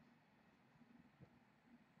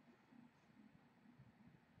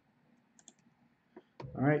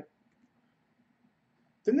 All right.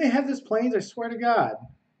 Didn't they have this Plains? I swear to God.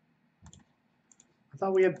 I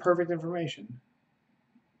thought we had perfect information.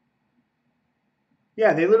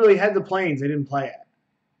 Yeah, they literally had the Plains. They didn't play it.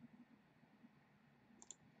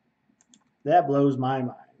 That blows my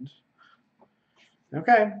mind.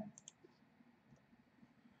 Okay.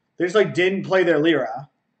 They just like didn't play their Lyra,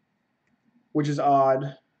 which is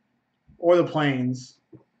odd. Or the Plains.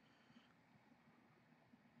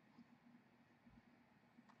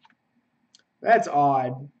 That's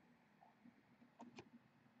odd.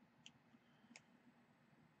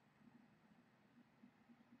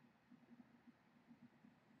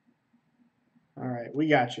 All right, we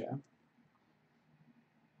got you.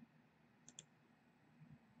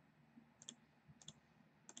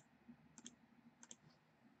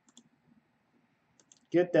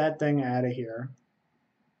 Get that thing out of here.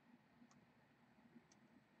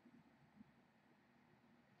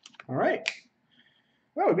 All right.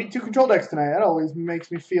 Well, we beat 2 control decks tonight. That always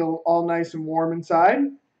makes me feel all nice and warm inside.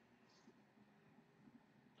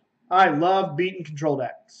 I love beating control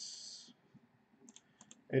decks.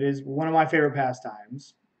 It is one of my favorite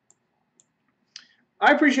pastimes.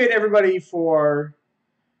 I appreciate everybody for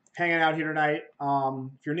hanging out here tonight.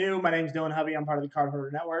 If you're new, my name's Dylan Hovey. I'm part of the Card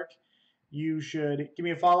Hoarder Network. You should give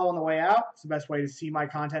me a follow on the way out. It's the best way to see my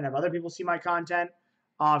content, have other people see my content.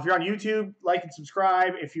 If you're on YouTube, like and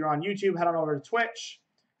subscribe. If you're on YouTube, head on over to Twitch.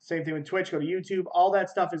 Same thing with Twitch. Go to YouTube. All that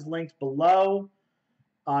stuff is linked below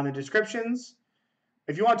on the descriptions.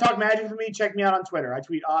 If you want to talk Magic with me, check me out on Twitter. I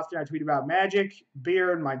tweet often. I tweet about Magic,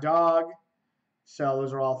 beer, and my dog. So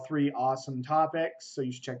those are all 3 awesome topics. So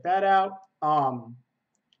you should check that out.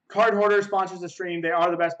 Card Hoarder sponsors the stream. They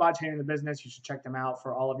are the best bot chain in the business. You should check them out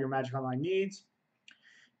for all of your Magic Online needs.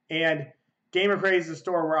 And Gamer Craze is a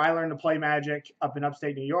store where I learned to play Magic up in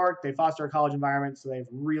upstate New York. They foster a college environment, so they have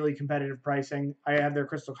really competitive pricing. I have their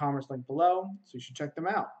Crystal Commerce link below, so you should check them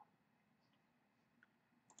out.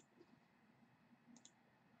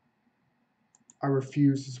 I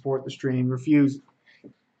refuse to support the stream. Refuse.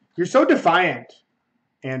 You're so defiant,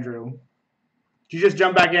 Andrew. Did you just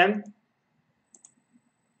jump back in?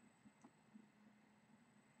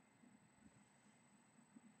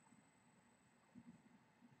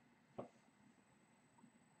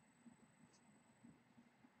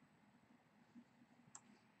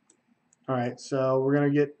 All right, so we're gonna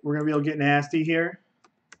be able to get nasty here.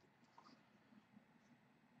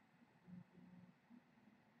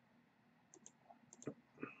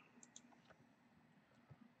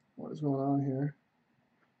 What is going on here?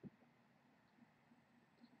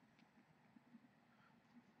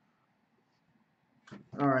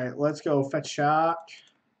 All right, let's go fetch shock.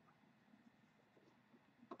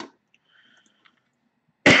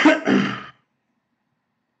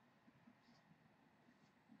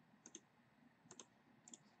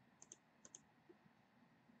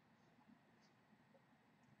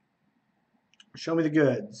 Show me the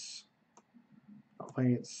goods. I'm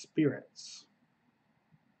playing against spirits.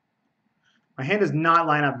 My hand does not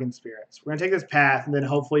line up against spirits. We're going to take this path, and then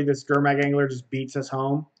hopefully this Gurmag Angler just beats us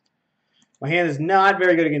home. My hand is not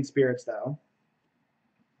very good against spirits, though.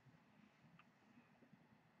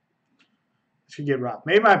 Should get rough.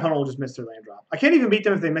 Maybe my opponent will just miss their land drop. I can't even beat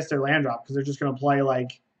them if they miss their land drop, because they're just going to play,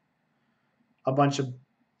 like, a bunch of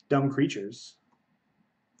dumb creatures.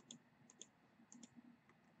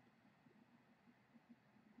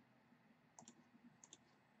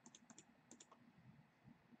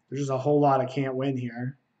 There's just a whole lot I can't win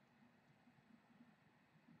here.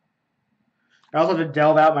 I also have to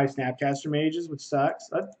delve out my Snapcaster Mages, which sucks.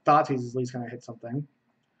 That Thoughtseize is at least going to hit something.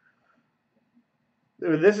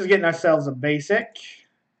 This is getting ourselves a basic.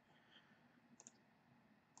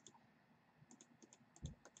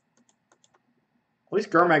 At least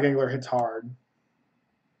Gurmag Angler hits hard.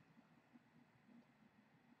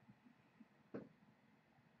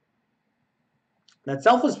 That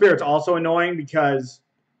Selfless Spirit's also annoying because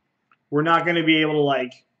we're not going to be able to,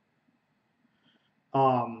 like,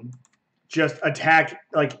 just attack,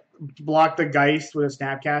 like, block the Geist with a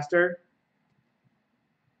Snapcaster.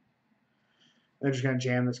 They're just going to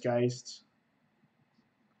jam this Geist.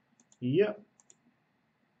 Yep.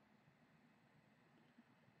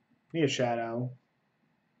 Need a Shadow.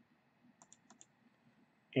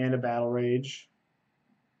 And a Battle Rage.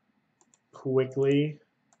 Quickly.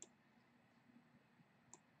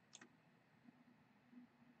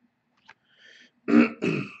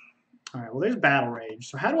 All right, well, there's Battle Rage.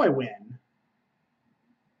 So how do I win?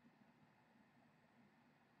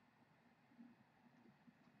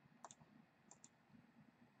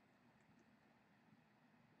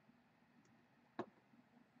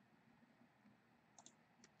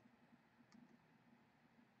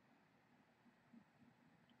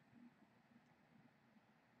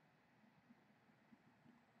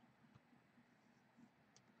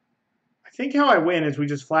 I think how I win is we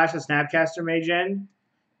just flash a Snapcaster Mage in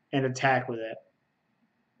and attack with it.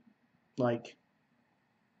 Like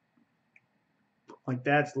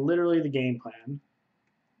that's literally the game plan.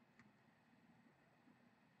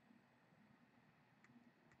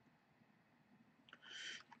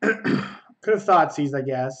 Could have Thoughtseize, I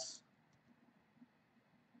guess.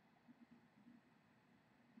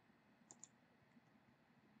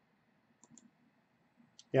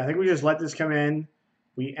 Yeah, I think we just let this come in.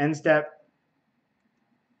 We end step,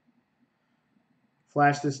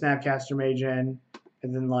 flash the Snapcaster Mage in,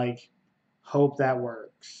 and then, like, hope that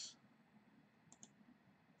works.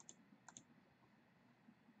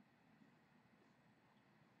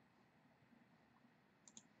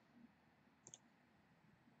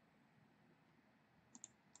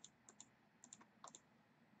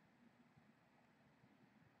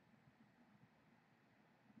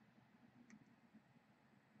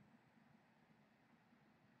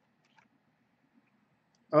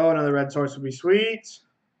 Oh, another red source would be sweet.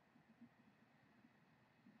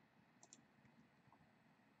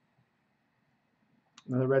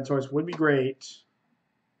 Another red source would be great.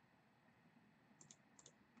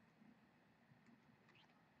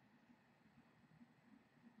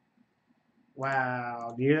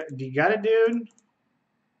 Wow. Do you got it, dude?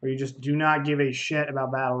 Or you just do not give a shit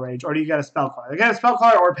about Battle Rage? Or do you got a spell card? You got a spell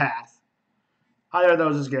card or Path. Either of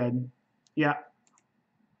those is good. Yeah.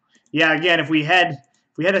 Yeah, again, if we had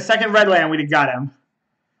a second red land, we'd have got him.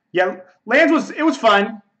 Yeah, lands was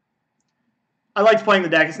fun. I liked playing the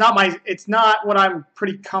deck. It's not what I'm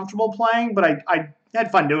pretty comfortable playing, but I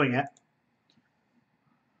had fun doing it.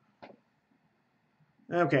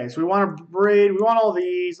 Okay, so we want to braid. We want all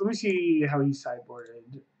these. Let me see how he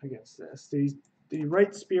sideboarded against this. Did he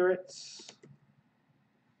write spirits?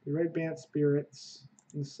 Did he write Bant spirits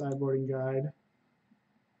in the sideboarding guide?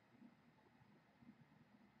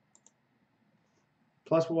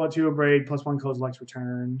 +1/+2 Abrade, +1 Kozilek's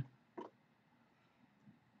return.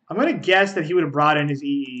 I'm going to guess that he would have brought in his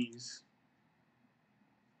EEs.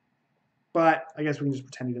 But I guess we can just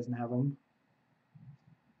pretend he doesn't have them.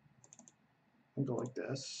 I'll go like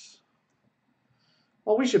this.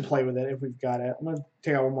 Well, we should play with it if we've got it. I'm going to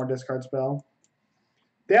take out one more discard spell.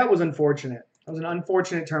 That was unfortunate. That was an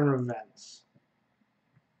unfortunate turn of events.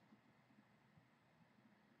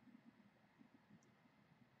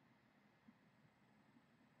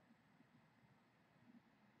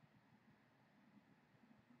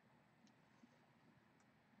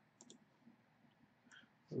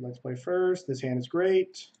 Let's play first. This hand is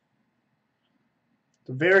great. It's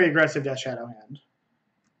a very aggressive Death Shadow hand.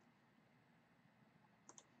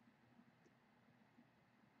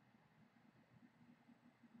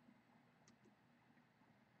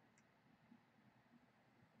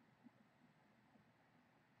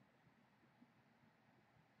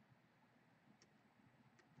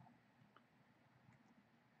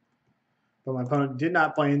 But my opponent did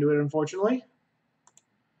not play into it, unfortunately.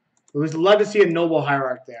 I would love to see a Noble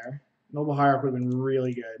Hierarch there. Noble Hierarch would have been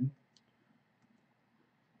really good.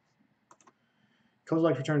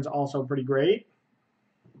 Kozilek's return is also pretty great.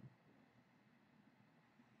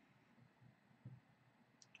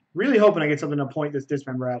 Really hoping I get something to point this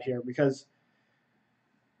Dismember at here because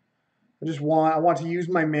I want to use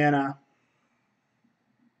my mana.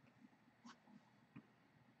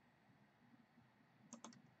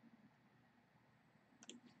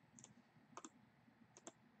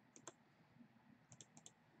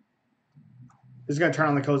 This is going to turn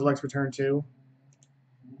on the Kozilek's return too.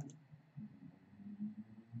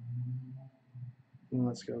 And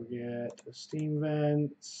let's go get the Steam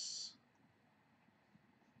Vents.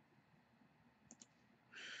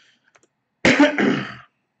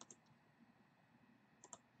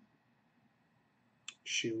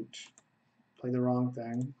 Shoot. Play the wrong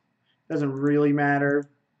thing. Doesn't really matter.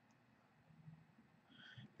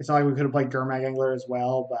 It's not like we could have played Gurmag Angler as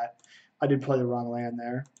well, but I did play the wrong land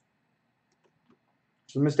there.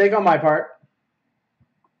 It's a mistake on my part.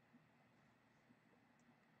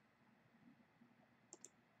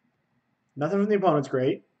 Nothing from the opponent's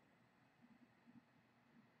great.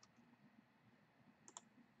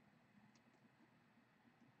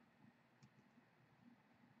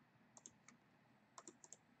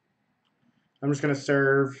 I'm just going to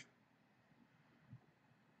serve.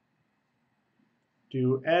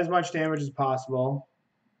 Do as much damage as possible.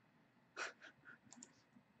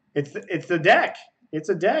 It's the deck. It's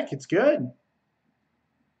a deck. It's good.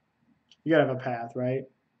 You gotta have a path, right?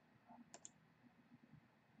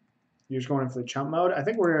 You're just going for the chump mode. I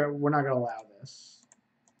think we're not gonna allow this.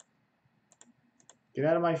 Get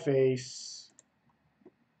out of my face.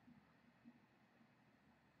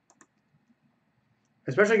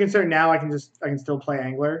 Especially considering now I can still play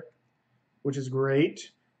Angler, which is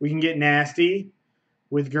great. We can get nasty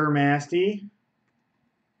with Gurmasty.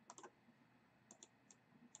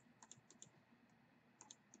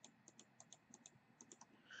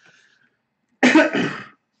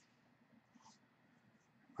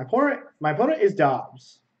 My opponent is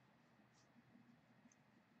Dobbs.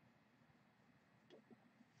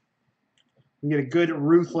 We get a good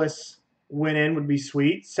ruthless win in would be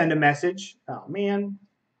sweet. Send a message. Oh man.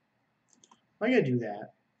 Why you gotta do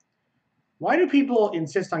that? Why do people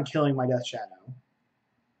insist on killing my Death Shadow?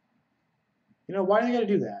 You know, why do they gotta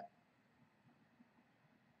do that?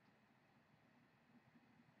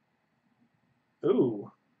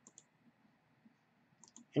 Ooh.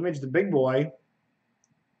 Image the big boy.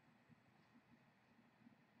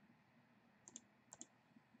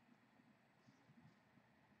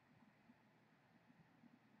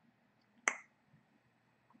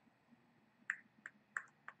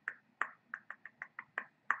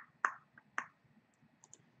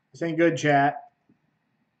 This ain't good, chat.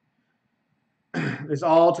 This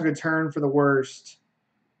all took a turn for the worst.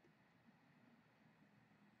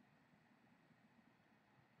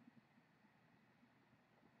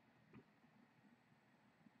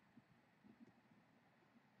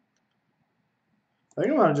 I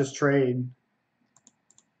think I want to just trade.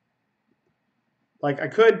 Like I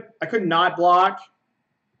could not block,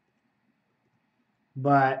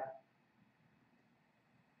 but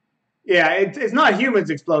yeah, it's not humans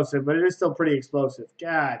explosive, but it is still pretty explosive.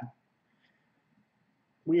 God.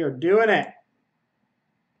 We are doing it.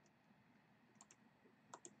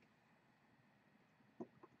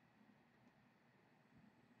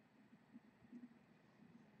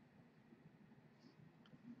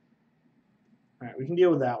 All right, we can deal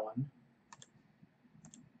with that one.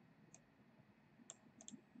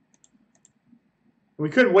 We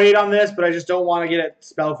could wait on this, but I just don't want to get it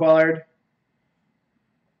spell quellered.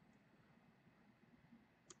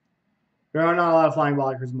 There are not a lot of flying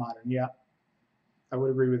blockers in Modern. Yeah, I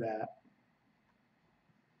would agree with that.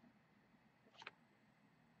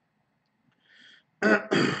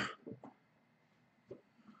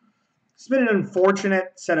 It's been an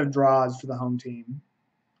unfortunate set of draws for the home team.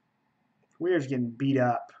 We're just getting beat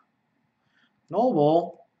up.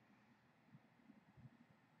 Noble.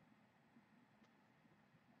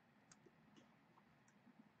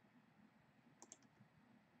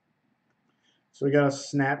 So we got a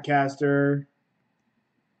Snapcaster.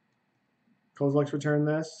 Kozilek's return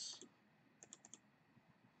this.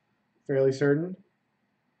 Fairly certain.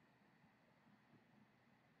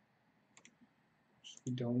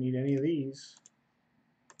 We don't need any of these.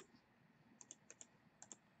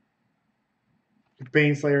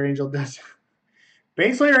 Baneslayer Angel does.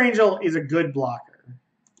 Baneslayer Angel is a good blocker.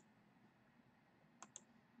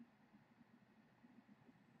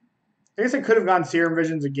 I guess I could have gone Serum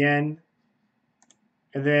Visions again.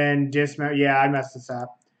 And then Dismember. Yeah, I messed this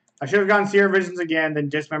up. I should have gone Serum Visions again, then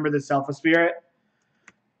Dismember the Self of Spirit.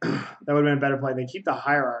 That would have been a better play. They keep the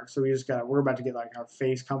Hierarch, so we're about to get like our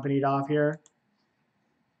face companied off here.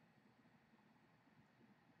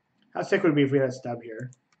 How sick would it be if we had a stub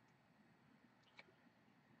here?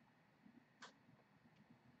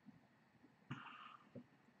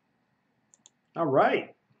 All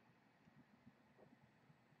right.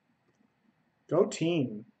 Go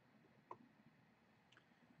team.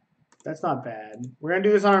 That's not bad. We're going to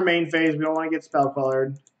do this on our main phase. We don't want to get spell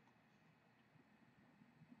colored.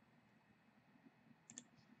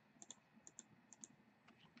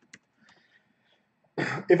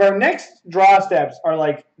 If our next draw steps are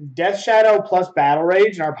like Death Shadow plus Battle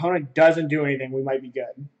Rage and our opponent doesn't do anything, we might be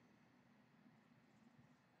good.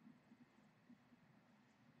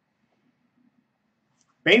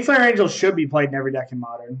 Baneslayer Angel should be played in every deck in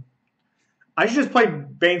Modern. I should just play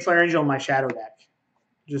Baneslayer Angel in my Shadow deck.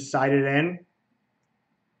 Just side it in.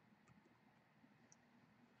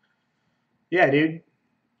 Yeah, dude.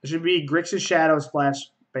 It should be Grixis Shadow splash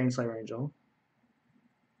Baneslayer Angel.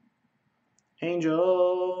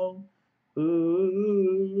 Angel.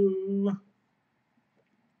 Ooh.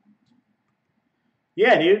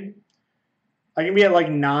 Yeah, dude. I can be at like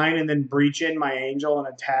 9 and then breach in my Angel and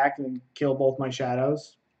attack and kill both my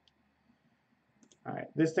shadows. All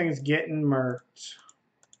right, this thing is getting murked.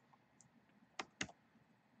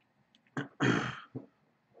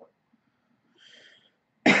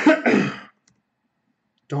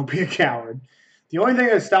 Don't be a coward. The only thing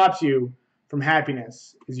that stops you from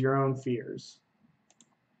happiness is your own fears.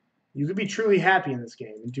 You could be truly happy in this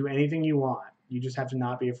game and do anything you want. You just have to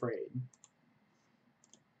not be afraid.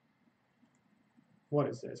 What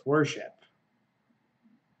is this? Worship.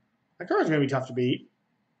 That card's going to be tough to beat.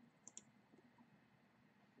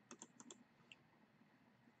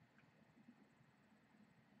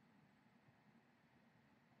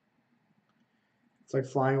 It's like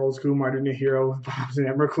flying old school Martin a hero with bombs and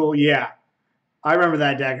Emrakul. Yeah. I remember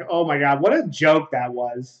that deck. Oh my god, what a joke that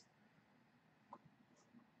was.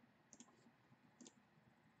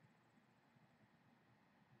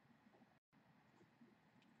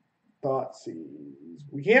 Thoughtseize.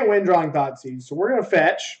 We can't win drawing Thoughtseize, so we're going to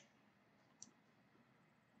fetch.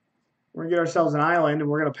 We're going to get ourselves an island, and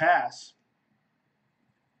we're going to pass.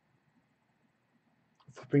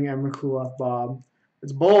 Flipping Emrakul off Bob.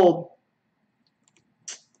 It's bold.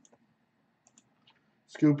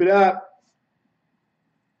 Scoop it up.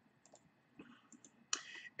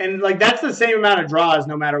 And, like, that's the same amount of draws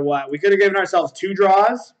no matter what. We could have given ourselves 2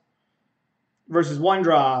 draws versus 1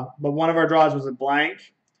 draw, but one of our draws was a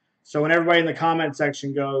blank. So when everybody in the comment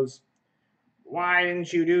section goes, why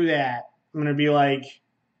didn't you do that? I'm going to be like,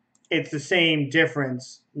 it's the same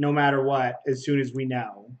difference no matter what as soon as we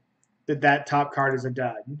know that that top card is a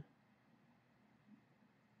dud.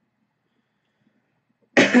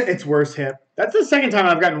 It's worse hip. That's the second time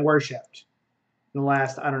I've gotten worshipped in the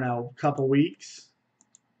last, I don't know, couple weeks.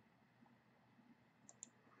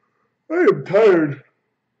 I am tired.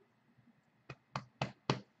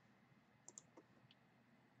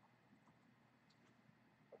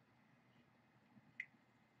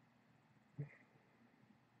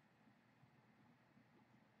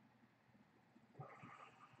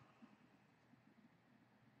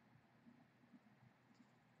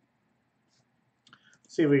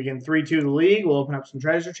 See if we can 3-2 the league. We'll open up some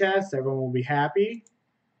treasure chests. Everyone will be happy.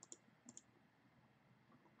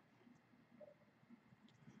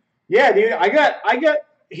 Yeah, dude, I got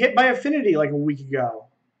hit by Affinity like a week ago.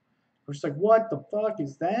 I was just like, what the fuck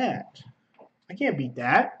is that? I can't beat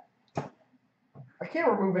that. I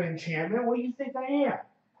can't remove an enchantment. What do you think I am?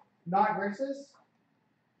 Not Grixis?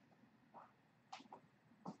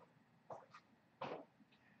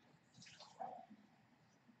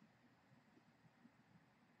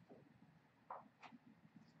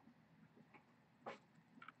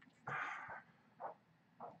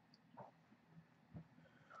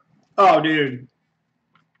 Oh, dude.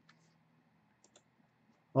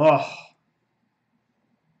 Oh.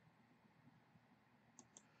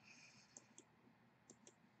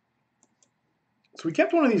 So we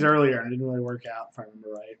kept one of these earlier and it didn't really work out, if I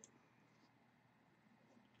remember right.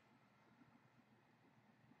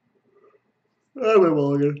 I went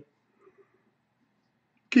well again.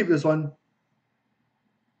 Keep this one.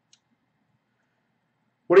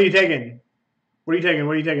 What are you taking? What are you taking?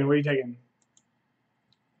 What are you taking? What are you taking?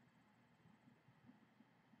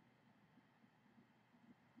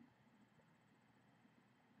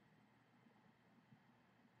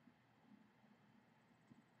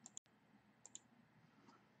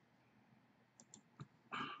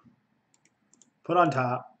 Put on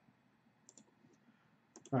top.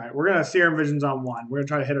 All right, we're going to Serum Visions on 1. We're going to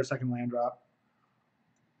try to hit our second land drop.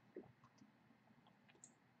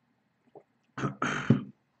 So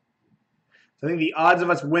I think the odds of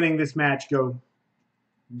us winning this match go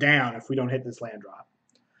down if we don't hit this land drop.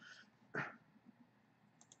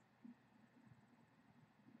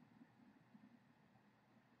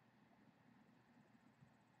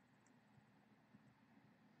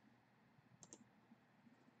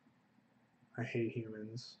 I hate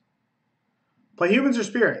humans. Play humans or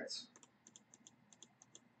spirits?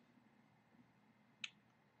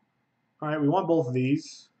 All right, we want both of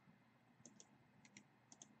these.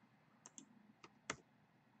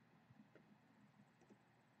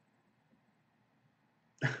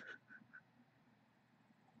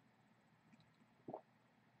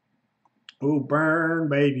 Ooh, burn,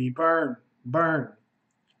 baby, burn, burn.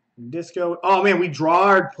 Disco. Oh, man, we draw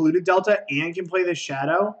our Polluted Delta and can play the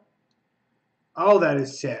Shadow? Oh, that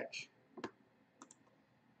is sick.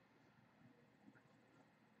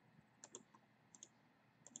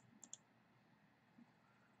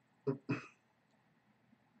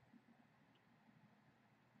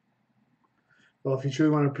 Well, if you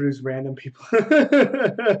truly want to produce random people.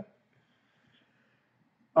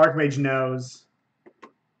 Archmage knows.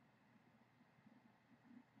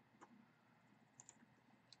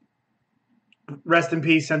 Rest in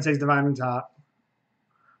peace, Sensei's Divine on top.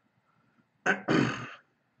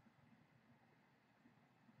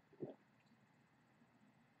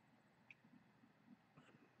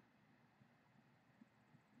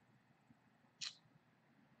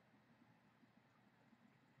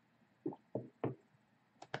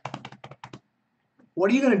 What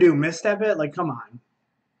are you going to do? Misstep it? Like, come on.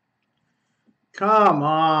 Come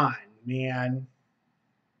on, man.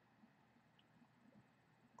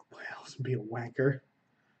 Boy, else be a wanker.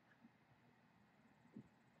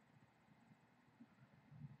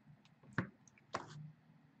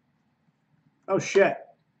 Oh, shit.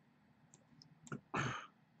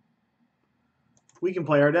 We can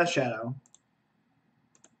play our Death Shadow.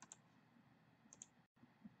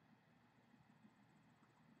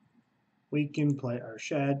 We can play our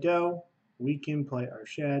Shadow. We can play our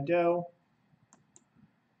Shadow.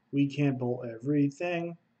 We can bolt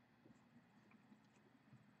everything.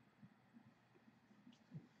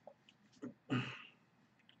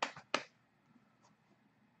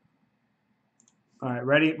 All right,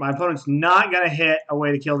 ready? My opponent's not going to hit a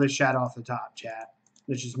way to kill this Shadow off the top, chat.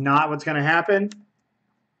 This is not what's going to happen.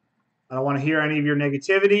 I don't want to hear any of your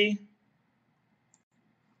negativity.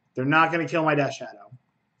 They're not going to kill my Death Shadow.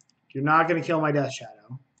 You're not going to kill my Death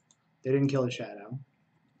Shadow. They didn't kill the Shadow.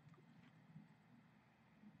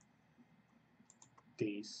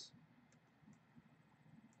 These.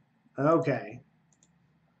 Okay.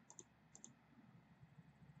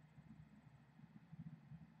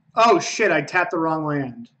 Oh, shit, I tapped the wrong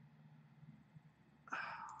land.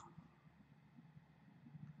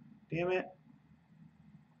 Damn it.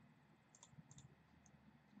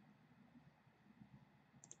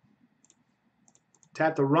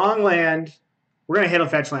 Tap the wrong land. We're going to hit a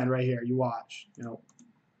fetch land right here. You watch. Nope.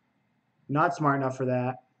 Not smart enough for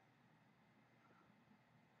that.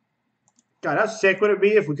 God, how sick would it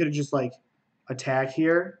be if we could have just, like, attack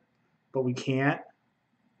here, but we can't?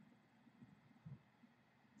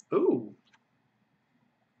 Ooh.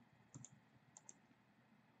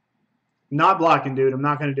 Not blocking, dude. I'm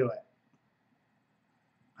not going to do it.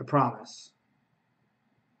 I promise.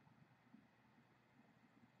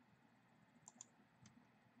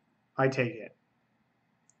 I take it.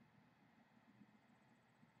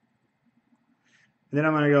 And then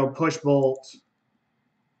I'm going to go push bolt.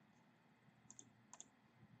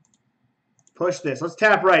 Push this. Let's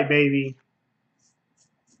tap right, baby.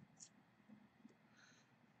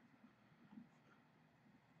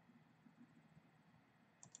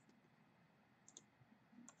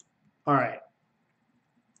 All right.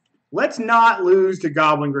 Let's not lose to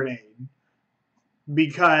Goblin Grenade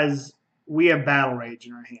because we have Battle Rage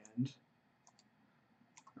in our hand.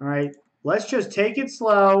 All right, let's just take it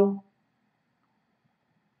slow.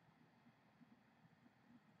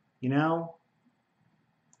 You know,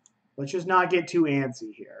 let's just not get too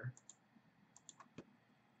antsy here.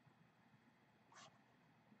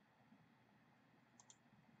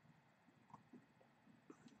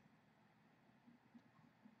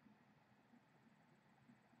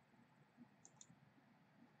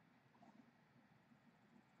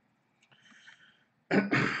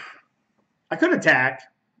 I could attack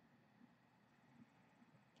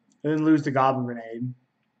and then lose the Goblin Grenade.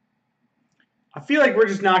 I feel like we're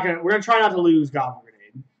gonna try not to lose Goblin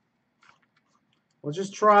Grenade. Let's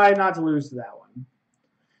just try not to lose to that one.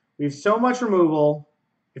 We have so much removal.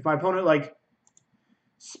 If my opponent like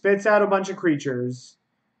spits out a bunch of creatures,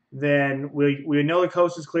 then we know the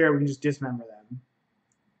coast is clear. We can just dismember them.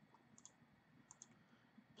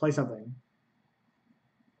 Play something.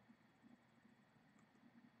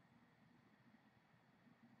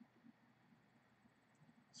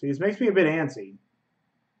 See, this makes me a bit antsy.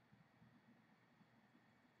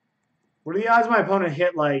 What are the odds my opponent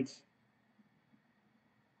hit like...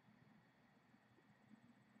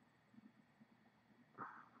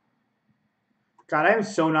 God, I am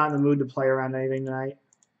so not in the mood to play around anything tonight.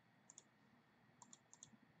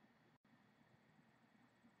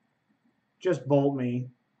 Just bolt me.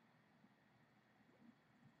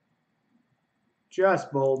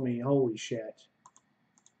 Just bolt me. Holy shit.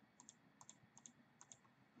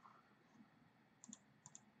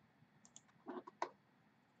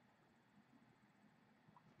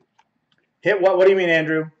 Hit what? What do you mean,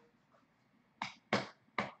 Andrew?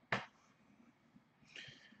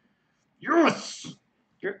 Yes!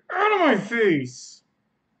 Get out of my face!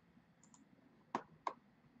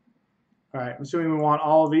 Alright, I'm assuming we want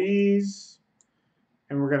all these.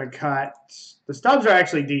 And we're going to cut... The stubs are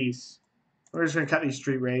actually these. We're just going to cut these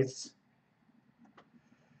Street Wraiths.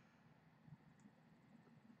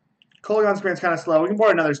 Kolaghan Sprint's kind of slow. We can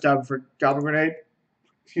board another stub for Goblin Grenade.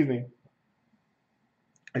 Excuse me.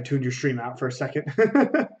 I tuned your stream out for a second.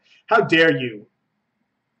 How dare you?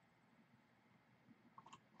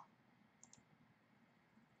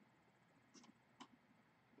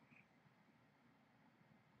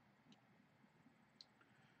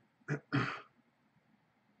 All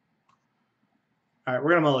right,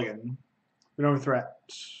 we're going to mulligan. We don't have a threat.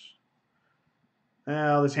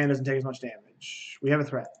 Well, this hand doesn't take as much damage. We have a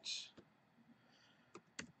threat.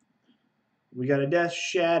 We got a Death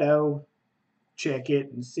Shadow. Check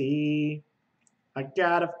it and see. I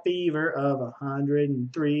got a fever of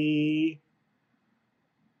 103.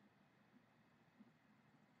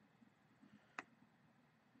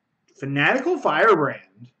 Fanatical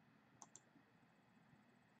Firebrand.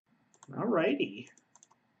 Alrighty.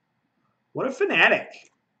 What a fanatic.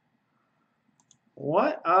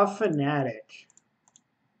 What a fanatic.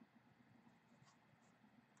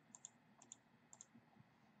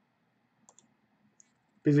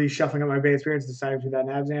 Busy shuffling up my base spirits, deciding between that and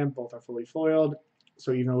Abzan. Both are fully foiled,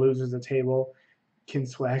 so even the losers at the table can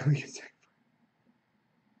swag.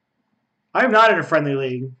 I am not in a friendly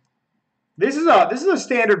league. This is a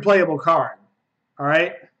standard playable card. All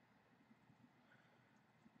right.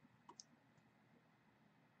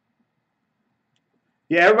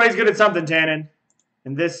 Yeah, everybody's good at something, Tannen,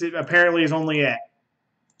 and this apparently is only it.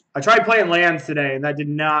 I tried playing lands today, and that did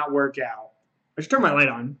not work out. I should turn my light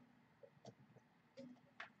on.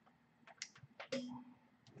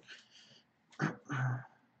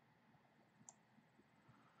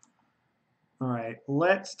 All right,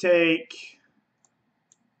 let's take...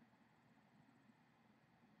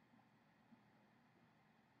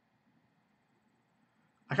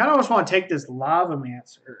 I kind of almost want to take this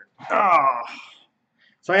Lavamancer. Oh.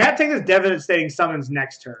 So I have to take this Devastating Summons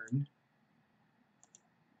next turn.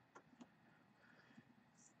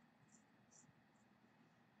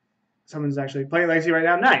 Someone's actually playing Legacy right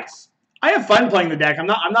now. Nice. I have fun playing the deck. I'm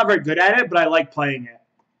not very good at it, but I like playing it.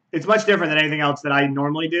 It's much different than anything else that I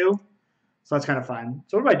normally do. So that's kind of fun.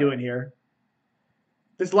 So what am I doing here?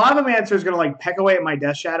 This Lavamancer is going to like peck away at my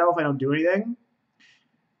Death Shadow if I don't do anything.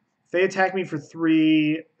 If they attack me for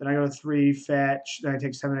 3, then I go 3 fetch. Then I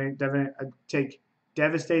take 7, 8, I take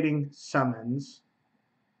Devastating Summons.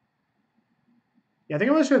 Yeah, I think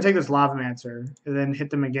I'm just going to take this Lavamancer and then hit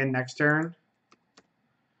them again next turn. I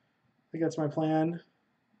think that's my plan.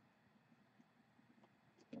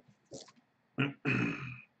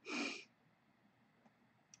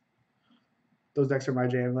 Those decks are my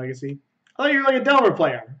jam, Legacy. Oh, you're like a Delver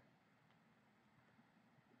player.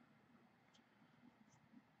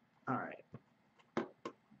 All right.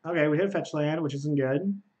 Okay, we hit a fetch land, which isn't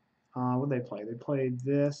good. What did they play? They played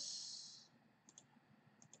this.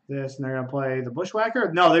 this, and they're going to play the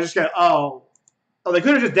Bushwhacker? No, they're just going to... Oh, they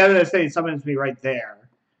could have just devastated summoned me right there.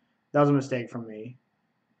 That was a mistake from me.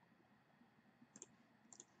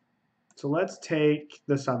 So let's take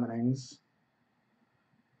the summonings.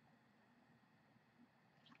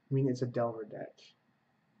 I mean, it's a Delver deck.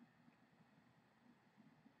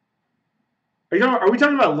 Are we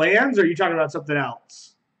talking about lands, or are you talking about something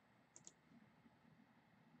else?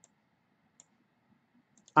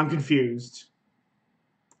 I'm confused.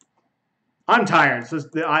 I'm tired, so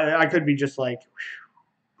I could be just like,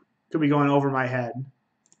 could be going over my head.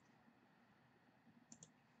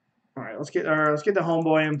 All right, let's get the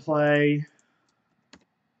homeboy in play.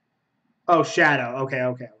 Oh, Shadow. Okay.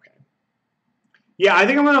 Yeah, I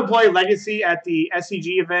think I'm gonna play Legacy at the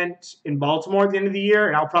SCG event in Baltimore at the end of the year,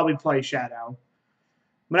 and I'll probably play Shadow. I'm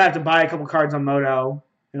gonna have to buy a couple cards on Moto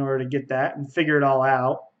in order to get that and figure it all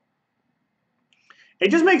out.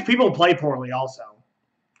 It just makes people play poorly, also.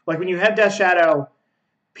 Like when you have Death Shadow,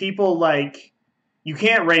 people like you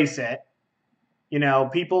can't race it. You know,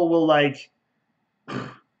 people will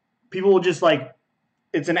just like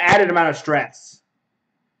it's an added amount of stress.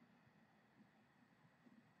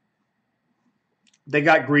 They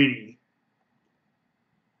got greedy.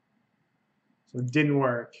 So it didn't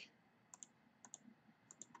work.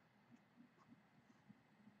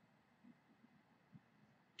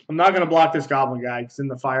 I'm not going to block this Goblin guy because in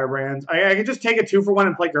the Firebrands. I could just take a 2-for-1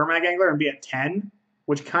 and play Gurmag Angler and be at 10,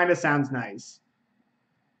 which kind of sounds nice.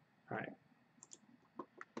 All right.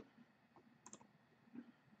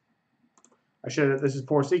 This is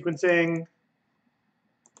poor sequencing.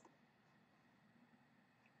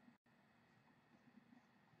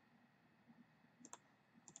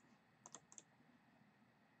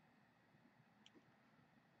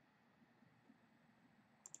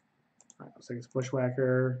 Looks like it's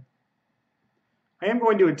Bushwhacker. I am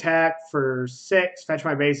going to attack for 6, fetch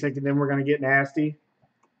my basic, and then we're going to get nasty.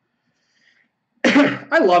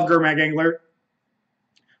 I love Gurmag Angler.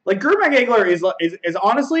 Like, Gurmag Angler is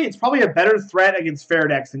honestly, it's probably a better threat against fair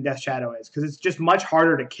decks than Death Shadow is, because it's just much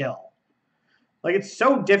harder to kill. Like, it's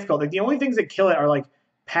so difficult. Like, the only things that kill it are, like,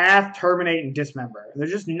 Path, Terminate, and Dismember. There's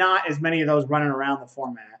just not as many of those running around the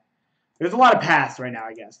format. There's a lot of paths right now,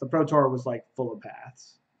 I guess. The Pro Tour was, like, full of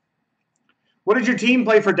paths. What did your team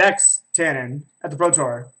play for decks, Tannen, at the Pro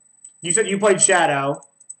Tour? You said you played Shadow.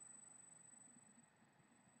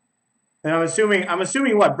 And I'm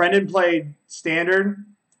assuming what? Brendan played Standard?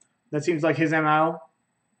 That seems like his MO.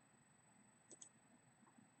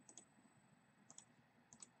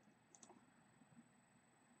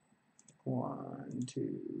 One,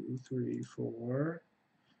 two, three, four.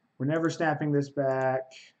 We're never snapping this back.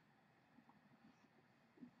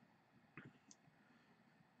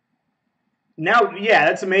 Now, yeah,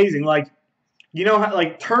 that's amazing. Like, you know how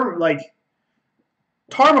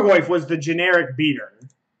Tarmogoyf was the generic beater,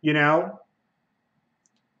 you know?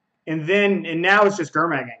 And now it's just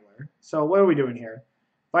Gurmag Angler. So what are we doing here?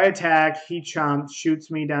 If I attack, he chumps,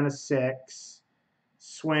 shoots me down to 6,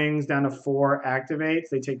 swings down to 4, activates.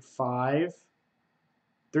 They take 5.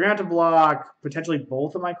 They're going to have to block potentially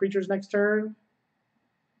both of my creatures next turn.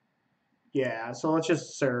 Yeah, so let's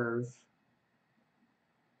just serve.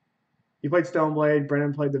 You played Stoneblade.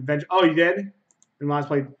 Brennan played the Venge. Oh, you did? And Miles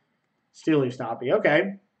played Steely Stoppy.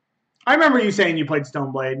 Okay. I remember you saying you played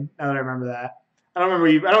Stoneblade. Now that I remember that. I don't remember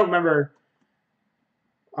you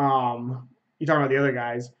talking about the other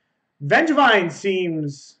guys. Vengevine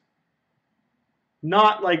seems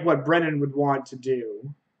not like what Brennan would want to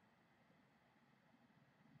do.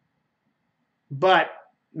 But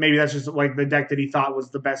maybe that's just like the deck that he thought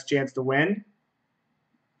was the best chance to win.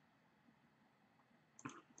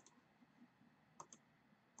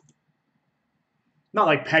 Not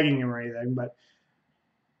like pegging him or anything, but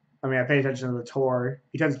I mean, I pay attention to the tour.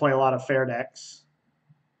 He tends to play a lot of fair decks.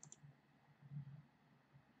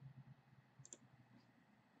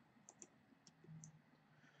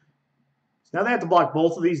 So now they have to block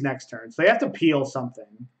both of these next turns. So they have to peel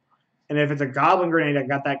something. And if it's a Goblin Grenade, I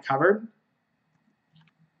got that covered.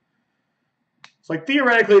 So like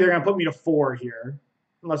theoretically, they're going to put me to 4 here.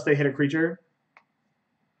 Unless they hit a creature.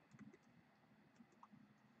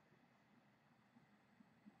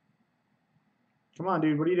 Come on,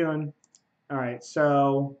 dude. What are you doing? All right,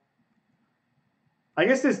 so I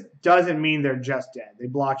guess this doesn't mean they're just dead. They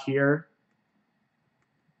block here.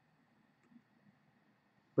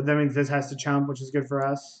 But that means this has to chump, which is good for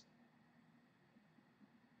us.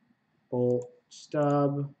 Bolt,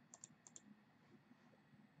 stub.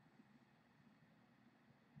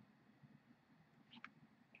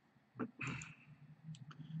 So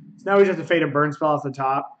now we just have to fade a burn spell off the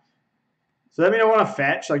top. So that means I want to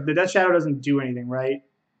fetch. Like, the Death Shadow doesn't do anything, right?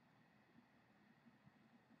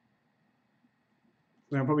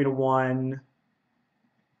 They're going to put me to 1.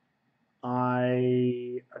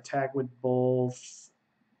 I attack with both.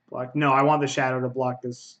 Block. No, I want the shadow to block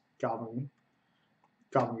this Goblin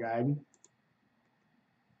Guide. And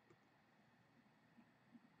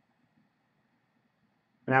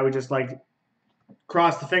now we just like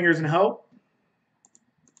cross the fingers and hope.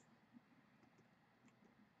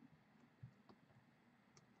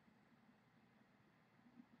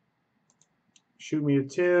 Shoot me to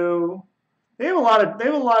 2. They have a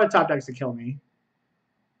lot of top decks to kill me.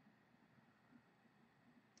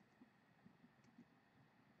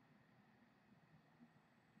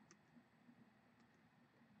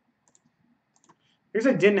 I guess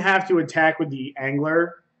I didn't have to attack with the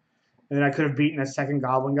Angler, and then I could have beaten a second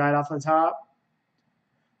Goblin Guide off the top.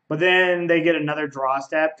 But then they get another draw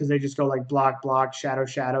step because they just go like block, block, shadow,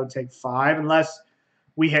 shadow, take 5, unless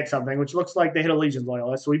we hit something, which looks like they hit a Legion's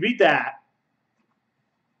Loyalist. So we beat that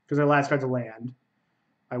because their last card's a land.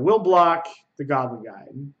 I will block the Goblin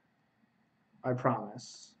Guide. I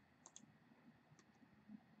promise.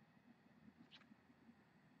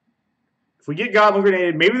 If we get Goblin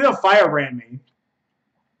Grenaded, maybe they'll Firebrand me.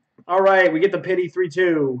 All right, we get the pity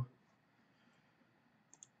 3-2.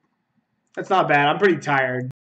 That's not bad. I'm pretty tired.